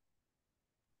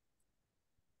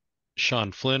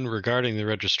 Sean Flynn, regarding the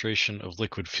registration of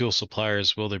liquid fuel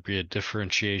suppliers, will there be a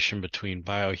differentiation between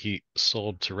bioheat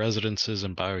sold to residences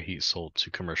and bioheat sold to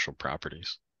commercial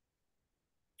properties?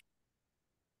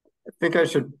 I think I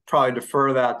should probably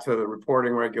defer that to the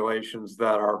reporting regulations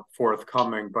that are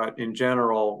forthcoming, but in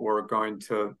general, we're going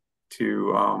to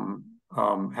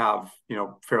have, you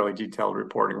know, fairly detailed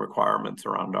reporting requirements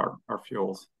around our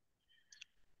fuels.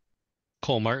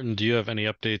 Cole Martin, do you have any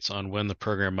updates on when the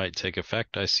program might take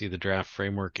effect? I see the draft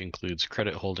framework includes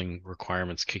credit holding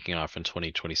requirements kicking off in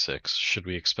 2026. Should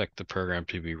we expect the program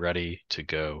to be ready to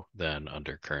go then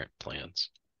under current plans?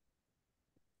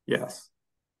 Yes.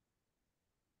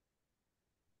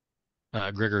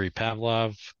 Gregory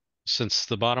Pavlov, since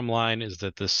the bottom line is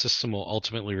that this system will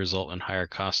ultimately result in higher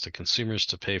costs to consumers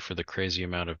to pay for the crazy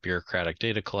amount of bureaucratic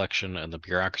data collection and the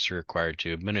bureaucracy required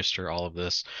to administer all of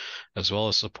this, as well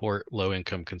as support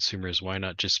low-income consumers, why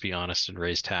not just be honest and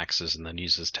raise taxes and then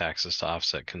use those taxes to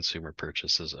offset consumer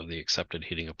purchases of the accepted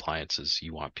heating appliances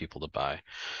you want people to buy?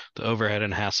 The overhead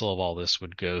and hassle of all this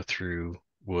would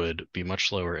be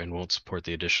much lower and won't support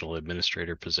the additional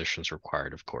administrator positions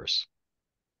required, of course.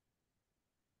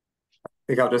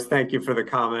 I think I'll just thank you for the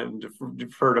comment and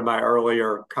defer to my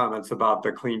earlier comments about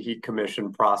the Clean Heat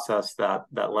Commission process that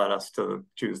led us to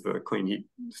choose the Clean Heat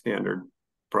Standard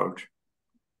approach.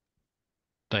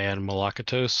 Diane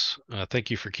Malakatos, thank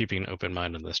you for keeping an open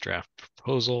mind on this draft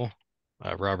proposal.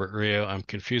 Robert Rio, I'm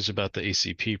confused about the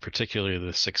ACP, particularly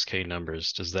the 6K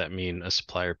numbers. Does that mean a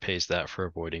supplier pays that for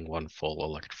avoiding one full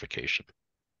electrification?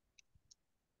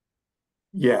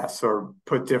 Yes, or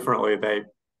put differently, they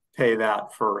pay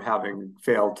that for having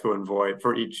failed to avoid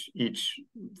for each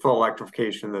full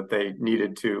electrification that they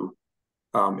needed to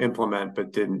implement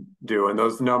but didn't do. And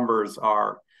those numbers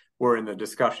were in the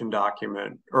discussion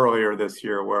document earlier this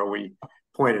year, where we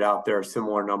pointed out there are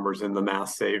similar numbers in the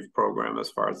MassSAVE program as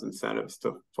far as incentives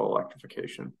to full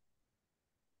electrification.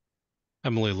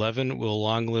 Emily Levin, will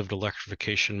long-lived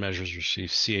electrification measures receive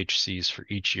CHCs for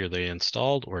each year they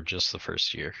installed, or just the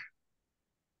first year?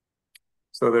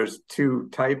 So there's two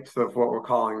types of what we're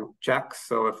calling checks.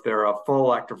 So if they're a full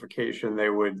electrification, they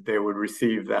would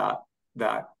receive that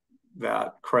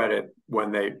credit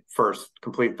when they first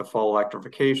complete the full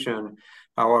electrification.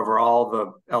 However, all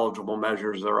the eligible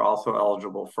measures are also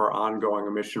eligible for ongoing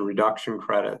emission reduction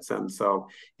credits. And so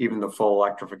even the full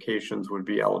electrifications would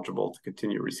be eligible to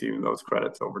continue receiving those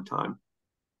credits over time.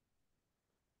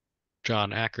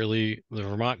 John Ackerley, the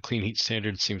Vermont Clean Heat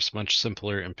Standard seems much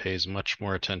simpler and pays much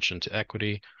more attention to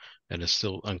equity, and is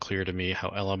still unclear to me how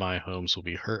LMI homes will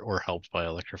be hurt or helped by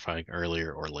electrifying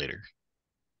earlier or later.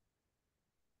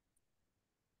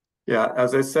 Yeah,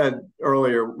 as I said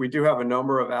earlier, we do have a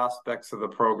number of aspects of the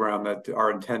program that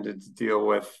are intended to deal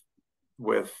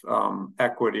with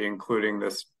equity, including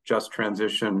this just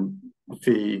transition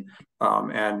fee.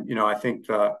 And, you know, I think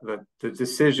the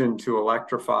decision to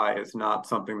electrify is not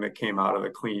something that came out of the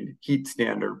Clean Heat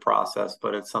Standard process,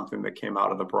 but it's something that came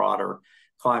out of the broader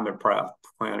climate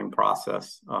planning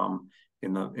process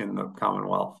in the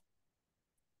Commonwealth.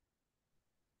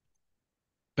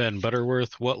 Ben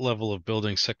Butterworth, what level of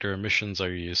building sector emissions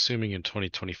are you assuming in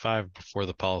 2025 before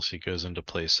the policy goes into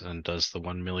place? And does the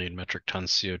 1 million metric ton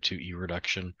CO2e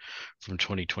reduction from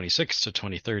 2026 to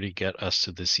 2030 get us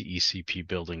to the CECP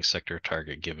building sector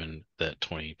target given that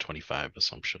 2025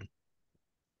 assumption?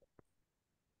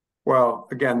 Well,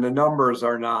 again, the numbers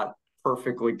are not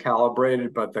perfectly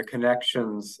calibrated, but the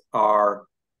connections are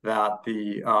that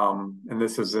and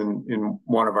this is in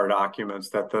one of our documents,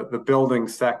 that the building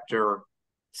sector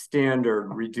standard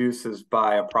reduces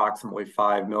by approximately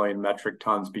 5 million metric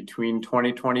tons between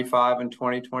 2025 and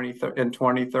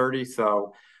 2030.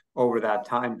 So over that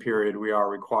time period, we are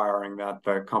requiring that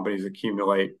the companies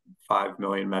accumulate 5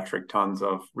 million metric tons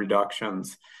of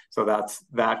reductions. So that's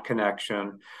that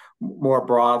connection. More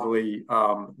broadly,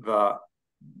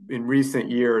 in recent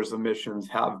years, emissions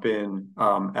have been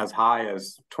as high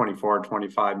as 24,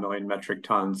 25 million metric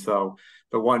tons. So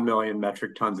the 1 million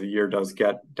metric tons a year does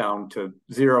get down to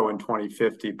 0 in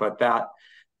 2050, but that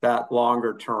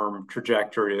longer term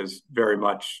trajectory is very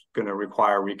much going to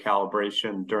require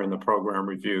recalibration during the program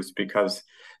reviews, because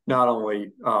not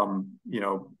only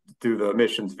do the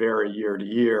emissions vary year to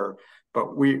year,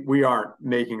 but we aren't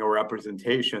making a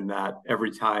representation that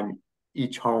every time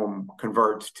each home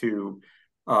converts to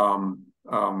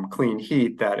clean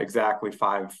heat, that exactly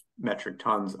 5 metric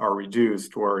tons are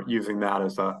reduced. We're using that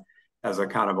as a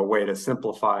kind of a way to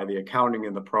simplify the accounting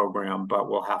in the program, but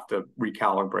we'll have to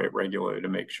recalibrate regularly to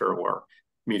make sure we're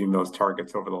meeting those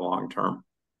targets over the long term.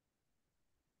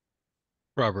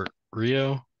 Robert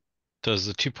Rio, does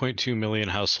the 2.2 million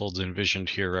households envisioned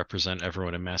here represent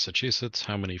everyone in Massachusetts?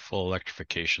 How many full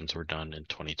electrifications were done in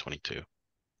 2022?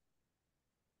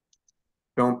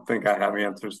 Don't think I have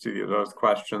answers to those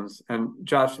questions. And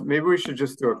Josh, maybe we should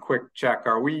just do a quick check.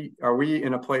 Are we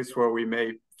in a place where we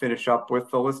may finish up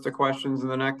with the list of questions in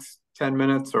the next 10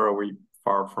 minutes, or are we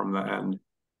far from the end?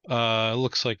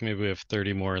 Looks like maybe we have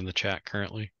 30 more in the chat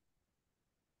currently.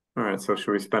 All right, so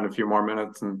should we spend a few more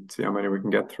minutes and see how many we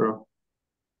can get through?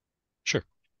 Sure.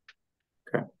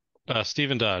 Okay.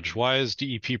 Stephen Dodge, why is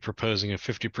DEP proposing a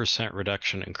 50%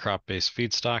 reduction in crop-based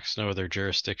feedstocks? No other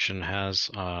jurisdiction has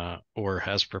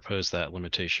proposed that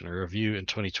limitation. A review in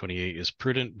 2028 is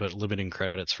prudent, but limiting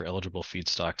credits for eligible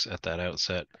feedstocks at that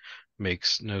outset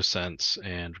makes no sense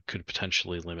and could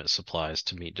potentially limit supplies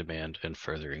to meet demand and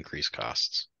further increase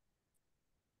costs.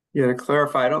 Yeah, to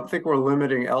clarify, I don't think we're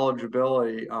limiting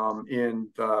eligibility in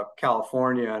the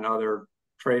California and other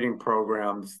trading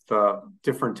programs. The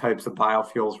different types of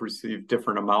biofuels receive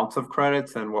different amounts of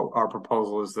credits, and what our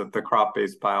proposal is that the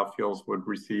crop-based biofuels would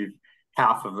receive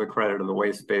half of the credit of the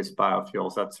waste-based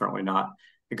biofuels. That's certainly not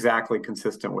exactly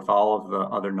consistent with all of the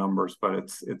other numbers, but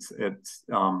it's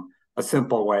a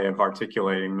simple way of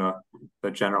articulating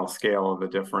the general scale of the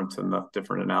difference in the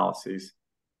different analyses.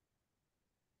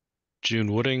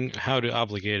 June Wooding, how do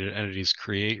obligated entities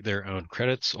create their own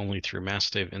credits? Only through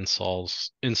MassDEP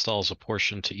installs a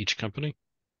portion to each company?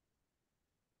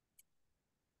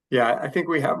 Yeah, I think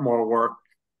we have more work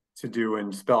to do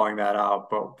in spelling that out,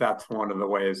 but that's one of the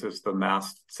ways is the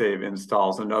MassDEP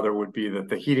installs. Another would be that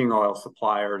the heating oil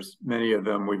suppliers, many of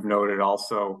them we've noted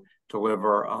also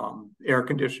deliver air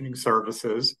conditioning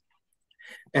services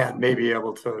and may be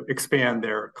able to expand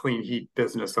their clean heat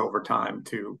business over time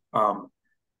to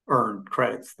earn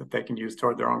credits that they can use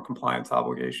toward their own compliance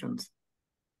obligations.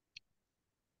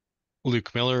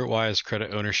 Luke Miller, why is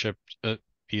credit ownership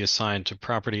be assigned to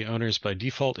property owners by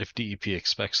default if DEP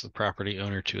expects the property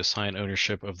owner to assign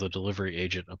ownership of the delivery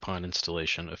agent upon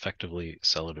installation, effectively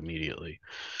sell it immediately?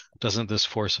 Doesn't this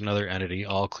force another entity,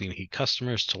 all clean heat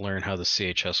customers, to learn how the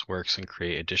CHS works and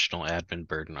create additional admin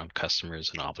burden on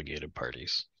customers and obligated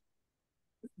parties?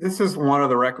 This is one of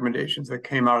the recommendations that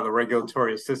came out of the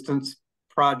regulatory assistance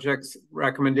project's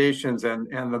recommendations, and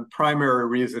the primary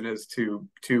reason is to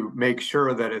make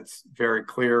sure that it's very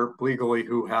clear legally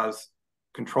who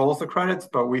controls the credits.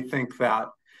 But we think that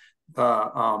the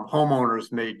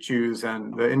homeowners may choose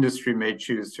and the industry may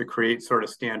choose to create sort of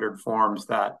standard forms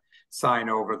that sign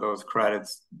over those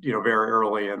credits, very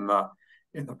early in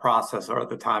the process or at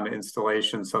the time of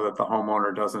installation, so that the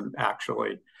homeowner doesn't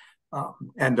actually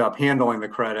end up handling the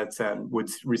credits and would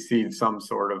receive some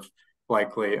sort of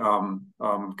likely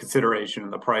consideration in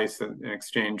the price in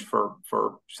exchange for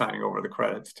signing over the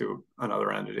credits to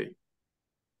another entity.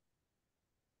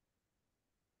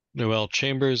 Noel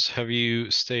Chambers, have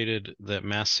you stated that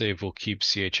MassSave will keep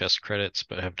CHS credits,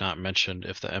 but have not mentioned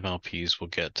if the MLPs will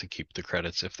get to keep the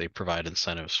credits if they provide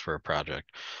incentives for a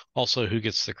project? Also, who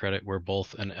gets the credit where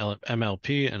both an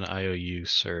MLP and IOU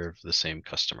serve the same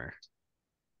customer?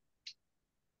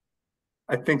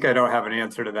 I think I don't have an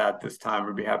answer to that this time.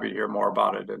 We'd be happy to hear more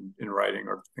about it in writing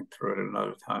or think through it at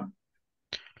another time.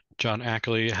 John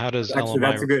Ackley, how does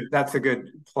LMI... That's a good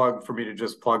plug for me to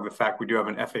just plug the fact we do have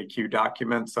an FAQ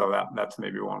document, so that's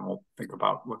maybe one we'll think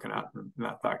about looking at in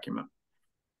that document.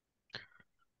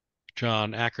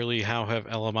 John Ackerley, how have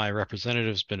LMI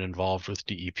representatives been involved with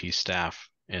DEP staff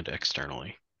and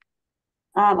externally?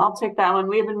 I'll take that one.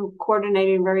 We have been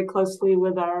coordinating very closely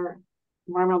with our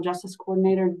Environmental Justice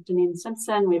Coordinator, Janine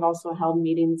Simpson. We've also held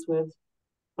meetings with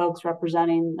folks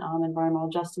representing environmental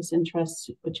justice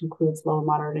interests, which includes low and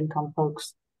moderate income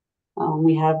folks.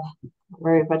 We have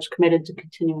very much committed to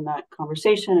continuing that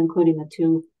conversation, including the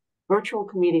 2 virtual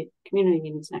community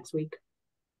meetings next week.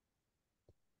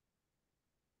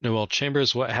 Noel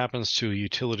Chambers, what happens to a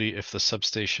utility if the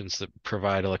substations that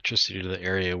provide electricity to the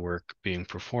area work being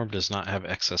performed does not have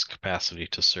excess capacity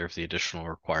to serve the additional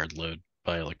required load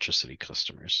by electricity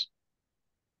customers?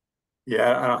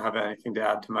 Yeah, I don't have anything to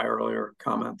add to my earlier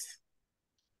comments.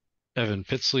 Evan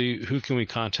Pitsley, who can we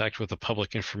contact with a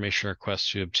public information request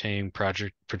to obtain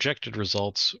projected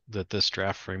results that this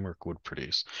draft framework would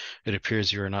produce? It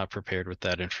appears you are not prepared with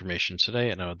that information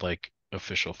today, and I would like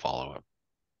official follow-up.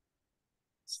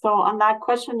 So on that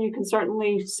question, you can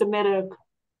certainly submit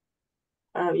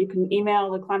you can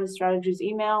email the Climate Strategies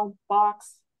email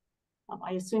box.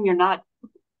 I assume you're not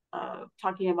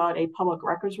talking about a public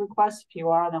records request. If you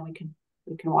are, then we can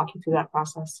walk you through that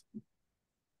process.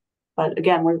 But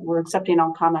again, we're accepting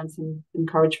all comments and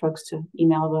encourage folks to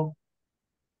email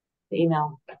the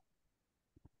email.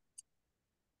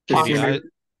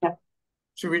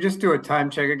 Should we just do a time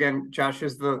check again? Josh,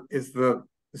 is the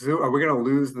Zoom, are we going to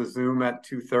lose the Zoom at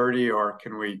 2:30, or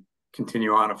can we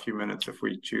continue on a few minutes if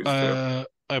we choose to?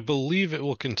 I believe it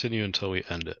will continue until we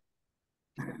end it.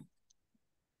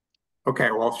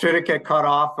 Okay, well, should it get cut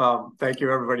off, thank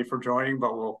you everybody for joining,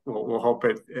 but we'll hope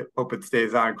it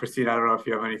stays on. Christine, I don't know if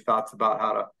you have any thoughts about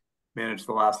how to manage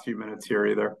the last few minutes here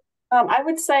either. I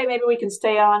would say maybe we can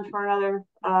stay on for another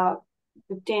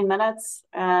 15 minutes,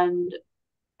 and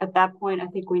at that point, I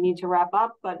think we need to wrap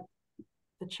up. But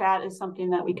the chat is something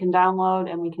that we can download,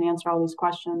 and we can answer all these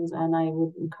questions. And I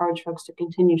would encourage folks to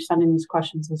continue sending these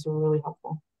questions; these are really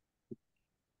helpful.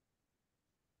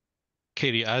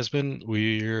 Katie Eisman,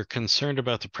 we're concerned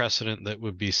about the precedent that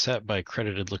would be set by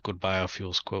accredited liquid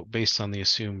biofuels, quote, based on the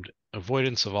assumed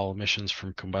avoidance of all emissions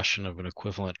from combustion of an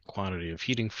equivalent quantity of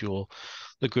heating fuel.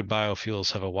 Liquid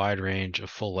biofuels have a wide range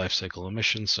of full life cycle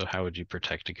emissions, so how would you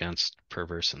protect against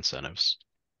perverse incentives?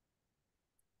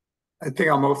 I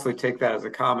think I'll mostly take that as a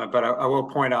comment, but I will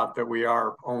point out that we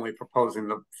are only proposing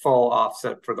the full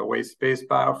offset for the waste-based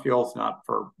biofuels, not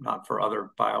for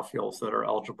other biofuels that are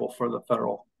eligible for the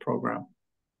federal program.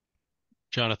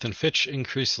 Jonathan Fitch,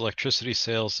 increased electricity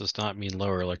sales does not mean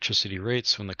lower electricity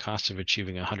rates when the cost of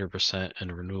achieving 100%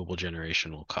 in renewable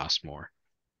generation will cost more.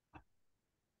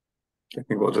 I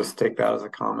think we'll just take that as a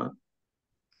comment.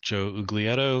 Joe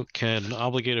Uglietto, can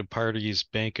obligated parties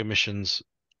bank emissions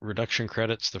reduction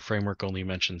credits? The framework only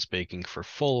mentions banking for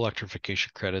full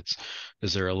electrification credits.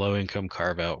 Is there a low income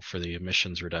carve out for the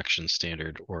emissions reduction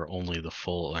standard, or only the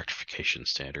full electrification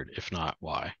standard? If not,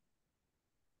 why?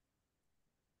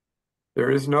 There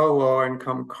is no low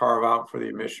income carve out for the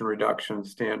emission reduction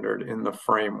standard in the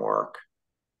framework.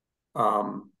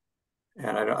 And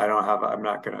I'm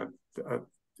not going to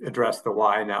address the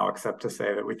why now, except to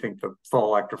say that we think the full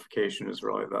electrification is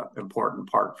really the important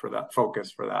part for that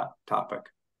focus for that topic.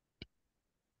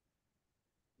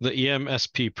 The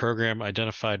EMSP program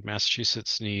identified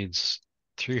Massachusetts needs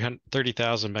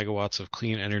 30,000 megawatts of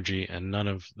clean energy, and none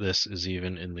of this is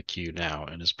even in the queue now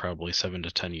and is probably 7 to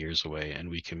 10 years away.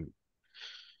 And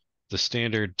the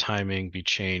standard timing be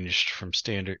changed from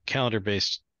standard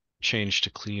calendar-based change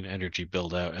to clean energy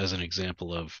build out as an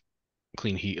example of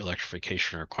clean heat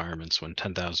electrification requirements when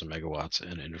 10,000 megawatts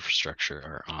in infrastructure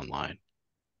are online.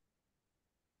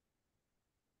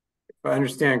 If I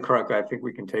understand correctly, I think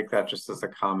we can take that just as a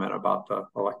comment about the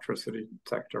electricity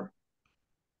sector.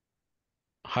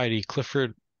 Heidi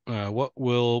Clifford, what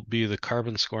will be the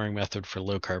carbon scoring method for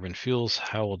low carbon fuels?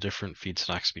 How will different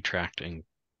feedstocks be tracked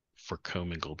for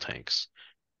commingled tanks?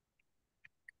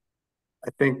 I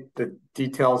think the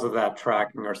details of that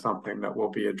tracking are something that will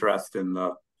be addressed in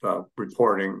the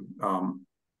reporting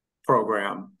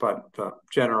program, but the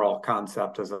general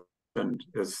concept is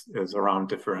around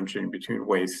differentiating between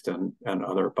waste and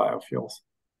other biofuels.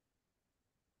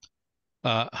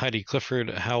 Heidi Clifford,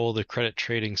 how will the credit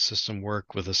trading system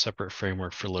work with a separate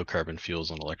framework for low carbon fuels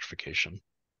and electrification?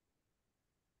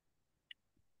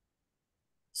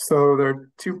 So there are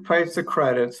 2 types of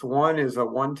credits. One is a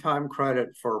one-time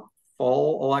credit for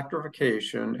full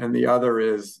electrification, and the other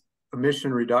is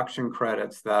emission reduction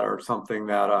credits that are something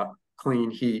that a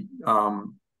clean heat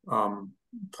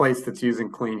place that's using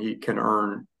clean heat can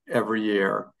earn every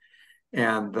year.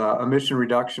 And the emission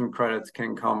reduction credits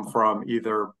can come from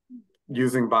either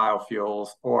using biofuels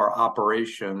or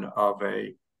operation of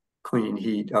a clean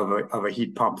heat of a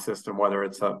heat pump system, whether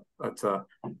it's a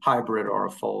hybrid or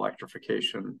a full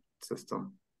electrification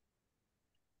system.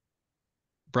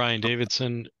 Brian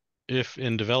Davidson, If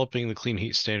in developing the clean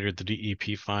heat standard, the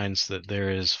DEP finds that there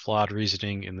is flawed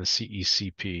reasoning in the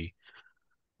CECP,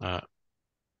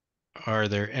 are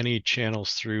there any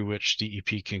channels through which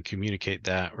DEP can communicate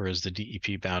that, or is the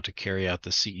DEP bound to carry out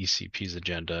the CECP's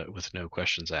agenda with no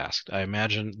questions asked? I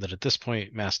imagine that at this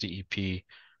point, MassDEP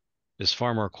is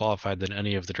far more qualified than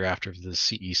any of the drafters of the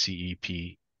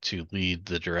CECP to lead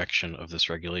the direction of this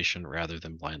regulation rather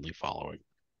than blindly following.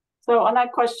 So on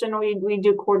that question, we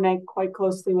do coordinate quite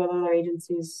closely with other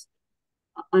agencies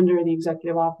under the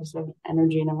Executive Office of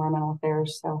Energy and Environmental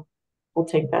Affairs. So we'll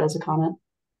take that as a comment.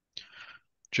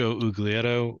 Joe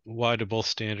Uglietto, why do both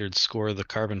standards score the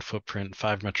carbon footprint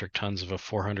 5 metric tons of a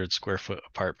 400 square foot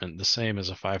apartment the same as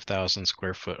a 5,000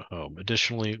 square foot home?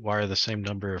 Additionally, why are the same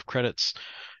number of credits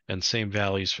and same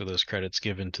values for those credits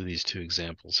given to these two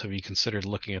examples? Have you considered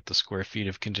looking at the square feet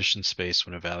of conditioned space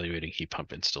when evaluating heat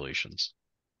pump installations?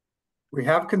 We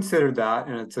have considered that,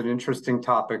 and it's an interesting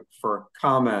topic for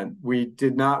comment. We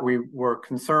were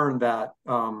concerned that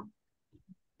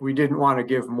we didn't want to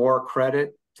give more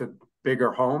credit to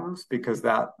bigger homes because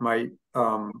that might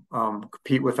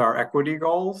compete with our equity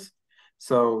goals.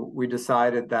 So we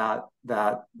decided that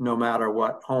no matter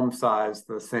what home size,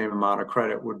 the same amount of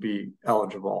credit would be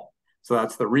eligible. So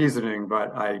that's the reasoning,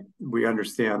 but we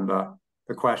understand the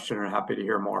question and are happy to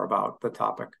hear more about the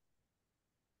topic.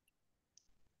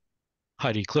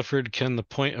 Heidi Clifford, can the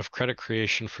point of credit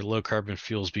creation for low carbon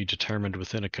fuels be determined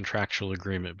within a contractual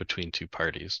agreement between two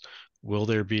parties? Will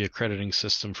there be a crediting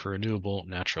system for renewable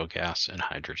natural gas and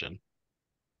hydrogen?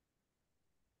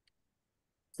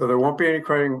 So there won't be any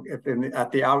crediting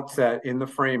at the outset in the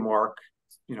framework,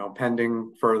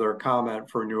 pending further comment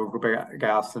for renewable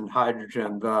gas and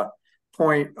hydrogen. The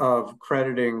point of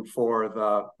crediting for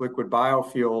the liquid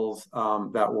biofuels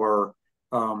that we're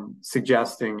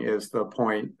suggesting is the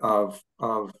point of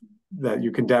that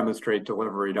you can demonstrate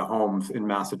delivery to homes in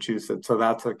Massachusetts. So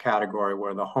that's a category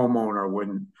where the homeowner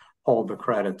wouldn't hold the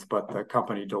credits, but the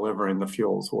company delivering the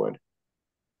fuels would.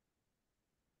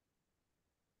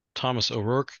 Thomas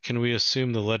O'Rourke, can we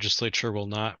assume the legislature will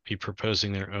not be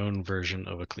proposing their own version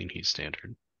of a clean heat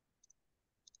standard?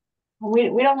 We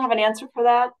don't have an answer for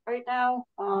that right now,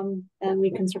 and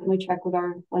we can certainly check with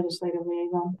our legislative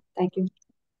liaison. Thank you.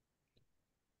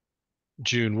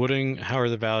 June Wooding, how are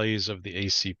the values of the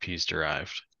ACPs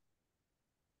derived?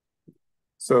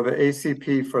 So the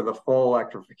ACP for the full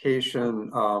electrification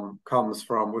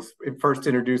was first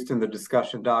introduced in the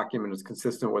discussion document. Is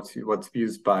consistent with what's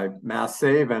used by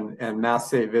MassSave, and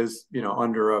MassSave is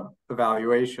under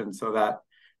evaluation, so that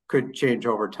could change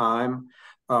over time.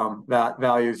 That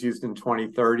value is used in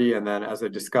 2030, and then as I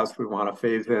discussed, we want to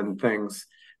phase in things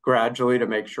gradually to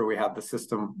make sure we have the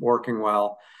system working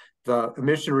well. The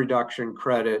emission reduction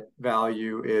credit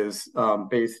value is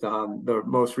based on the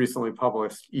most recently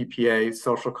published EPA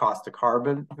social cost of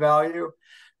carbon value.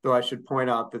 Though I should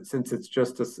point out that since it's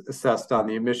just assessed on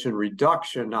the emission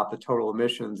reduction, not the total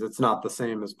emissions, it's not the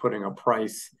same as putting a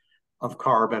price of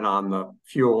carbon on the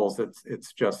fuels.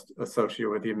 It's just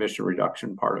associated with the emission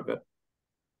reduction part of it.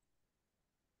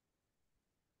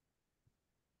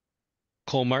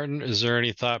 Cole Martin, is there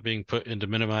any thought being put into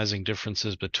minimizing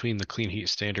differences between the clean heat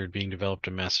standard being developed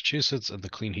in Massachusetts and the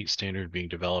clean heat standard being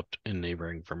developed in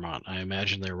neighboring Vermont? I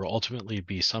imagine there will ultimately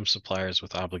be some suppliers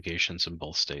with obligations in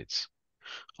both states.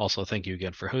 Also, thank you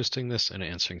again for hosting this and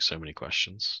answering so many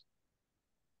questions.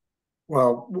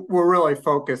 Well, we're really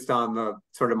focused on the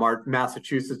sort of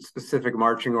Massachusetts specific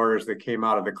marching orders that came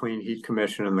out of the Clean Heat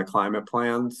Commission and the climate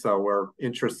plan. So we're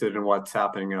interested in what's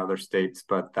happening in other states,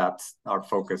 but that's our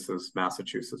focus is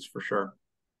Massachusetts for sure.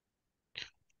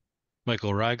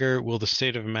 Michael Reiger, will the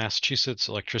state of Massachusetts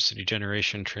electricity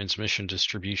generation, transmission,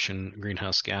 distribution,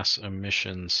 greenhouse gas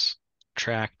emissions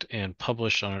tracked and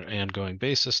published on an ongoing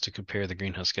basis to compare the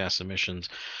greenhouse gas emissions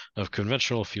of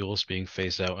conventional fuels being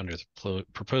phased out under the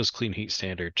proposed clean heat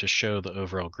standard to show the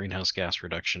overall greenhouse gas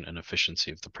reduction and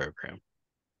efficiency of the program?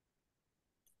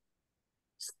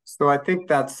 So I think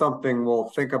that's something we'll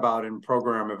think about in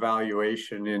program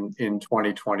evaluation in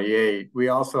 2028. We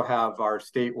also have our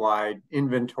statewide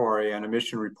inventory and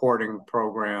emission reporting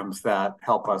programs that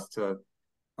help us to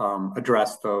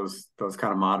address those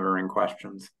kind of monitoring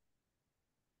questions.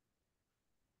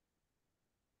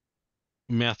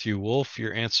 Matthew Wolf,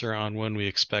 your answer on when we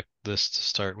expect this to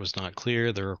start was not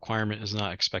clear. The requirement is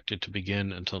not expected to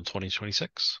begin until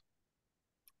 2026?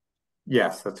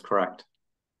 Yes, that's correct.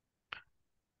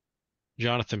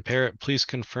 Jonathan Parrott, please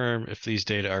confirm if these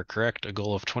data are correct. A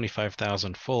goal of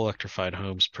 25,000 full electrified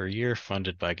homes per year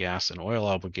funded by gas and oil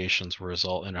obligations will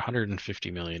result in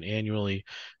 150 million annually,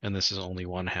 and this is only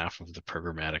one half of the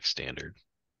programmatic standard.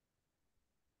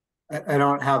 I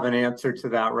don't have an answer to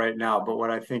that right now, but what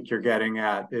I think you're getting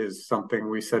at is something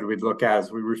we said we'd look at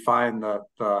as we refine the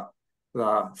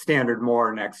standard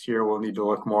more next year. We'll need to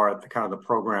look more at the kind of the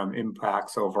program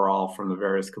impacts overall from the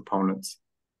various components.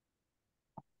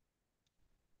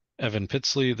 Evan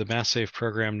Pitsley, the MassSafe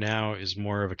program now is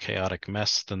more of a chaotic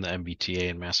mess than the MBTA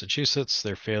in Massachusetts.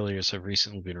 Their failures have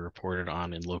recently been reported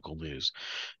on in local news.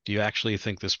 Do you actually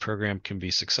think this program can be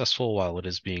successful while it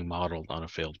is being modeled on a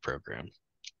failed program?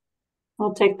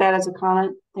 I'll take that as a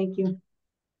comment. Thank you.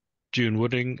 June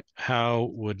Wooding, how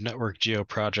would network geo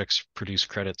projects produce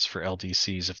credits for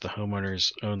LDCs if the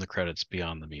homeowners own the credits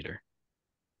beyond the meter?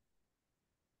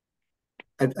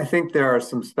 I think there are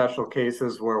some special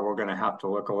cases where we're going to have to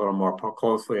look a little more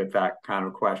closely at that kind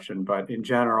of question. But in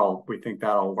general, we think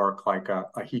that'll work like a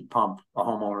heat pump, a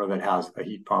homeowner that has a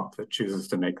heat pump that chooses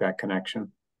to make that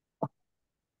connection.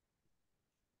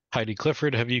 Heidi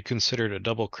Clifford, have you considered a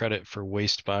double credit for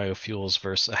waste biofuels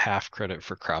versus a half credit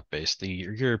for crop-based? The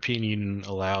European Union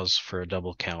allows for a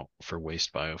double count for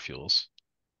waste biofuels.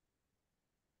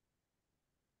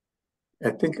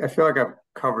 I feel like I've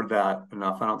covered that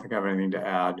enough. I don't think I have anything to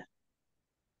add.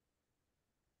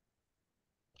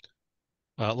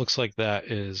 It looks like that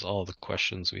is all the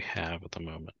questions we have at the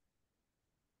moment.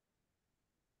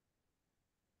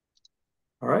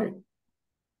 All right.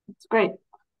 That's great.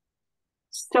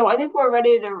 So I think we're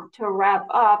ready to wrap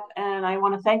up, and I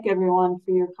want to thank everyone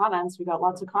for your comments. We got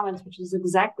lots of comments, which is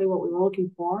exactly what we were looking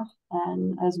for.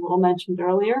 And as Will mentioned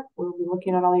earlier, we'll be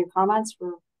looking at all your comments.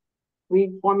 We're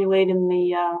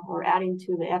reformulating or adding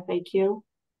to the FAQ.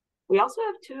 We also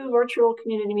have 2 virtual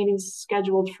community meetings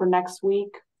scheduled for next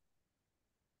week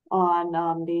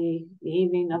on the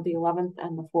evening of the 11th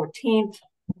and the 14th.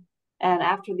 And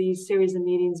after these series of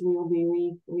meetings, we will be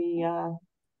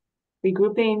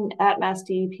regrouping at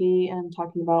MassDEP and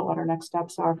talking about what our next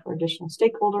steps are for additional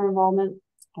stakeholder involvement.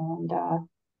 And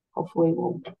hopefully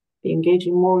we'll be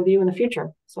engaging more with you in the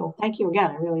future. So thank you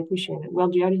again. I really appreciate it. Will,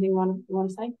 do you have anything you want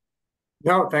to say?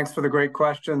 No, thanks for the great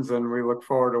questions. And we look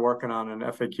forward to working on an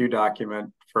FAQ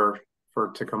document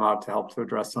to come out to help to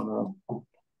address some of them.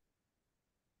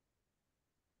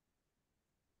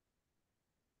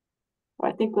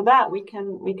 I think with that, we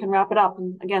can wrap it up.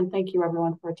 And again, thank you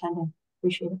everyone for attending.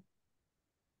 Appreciate it.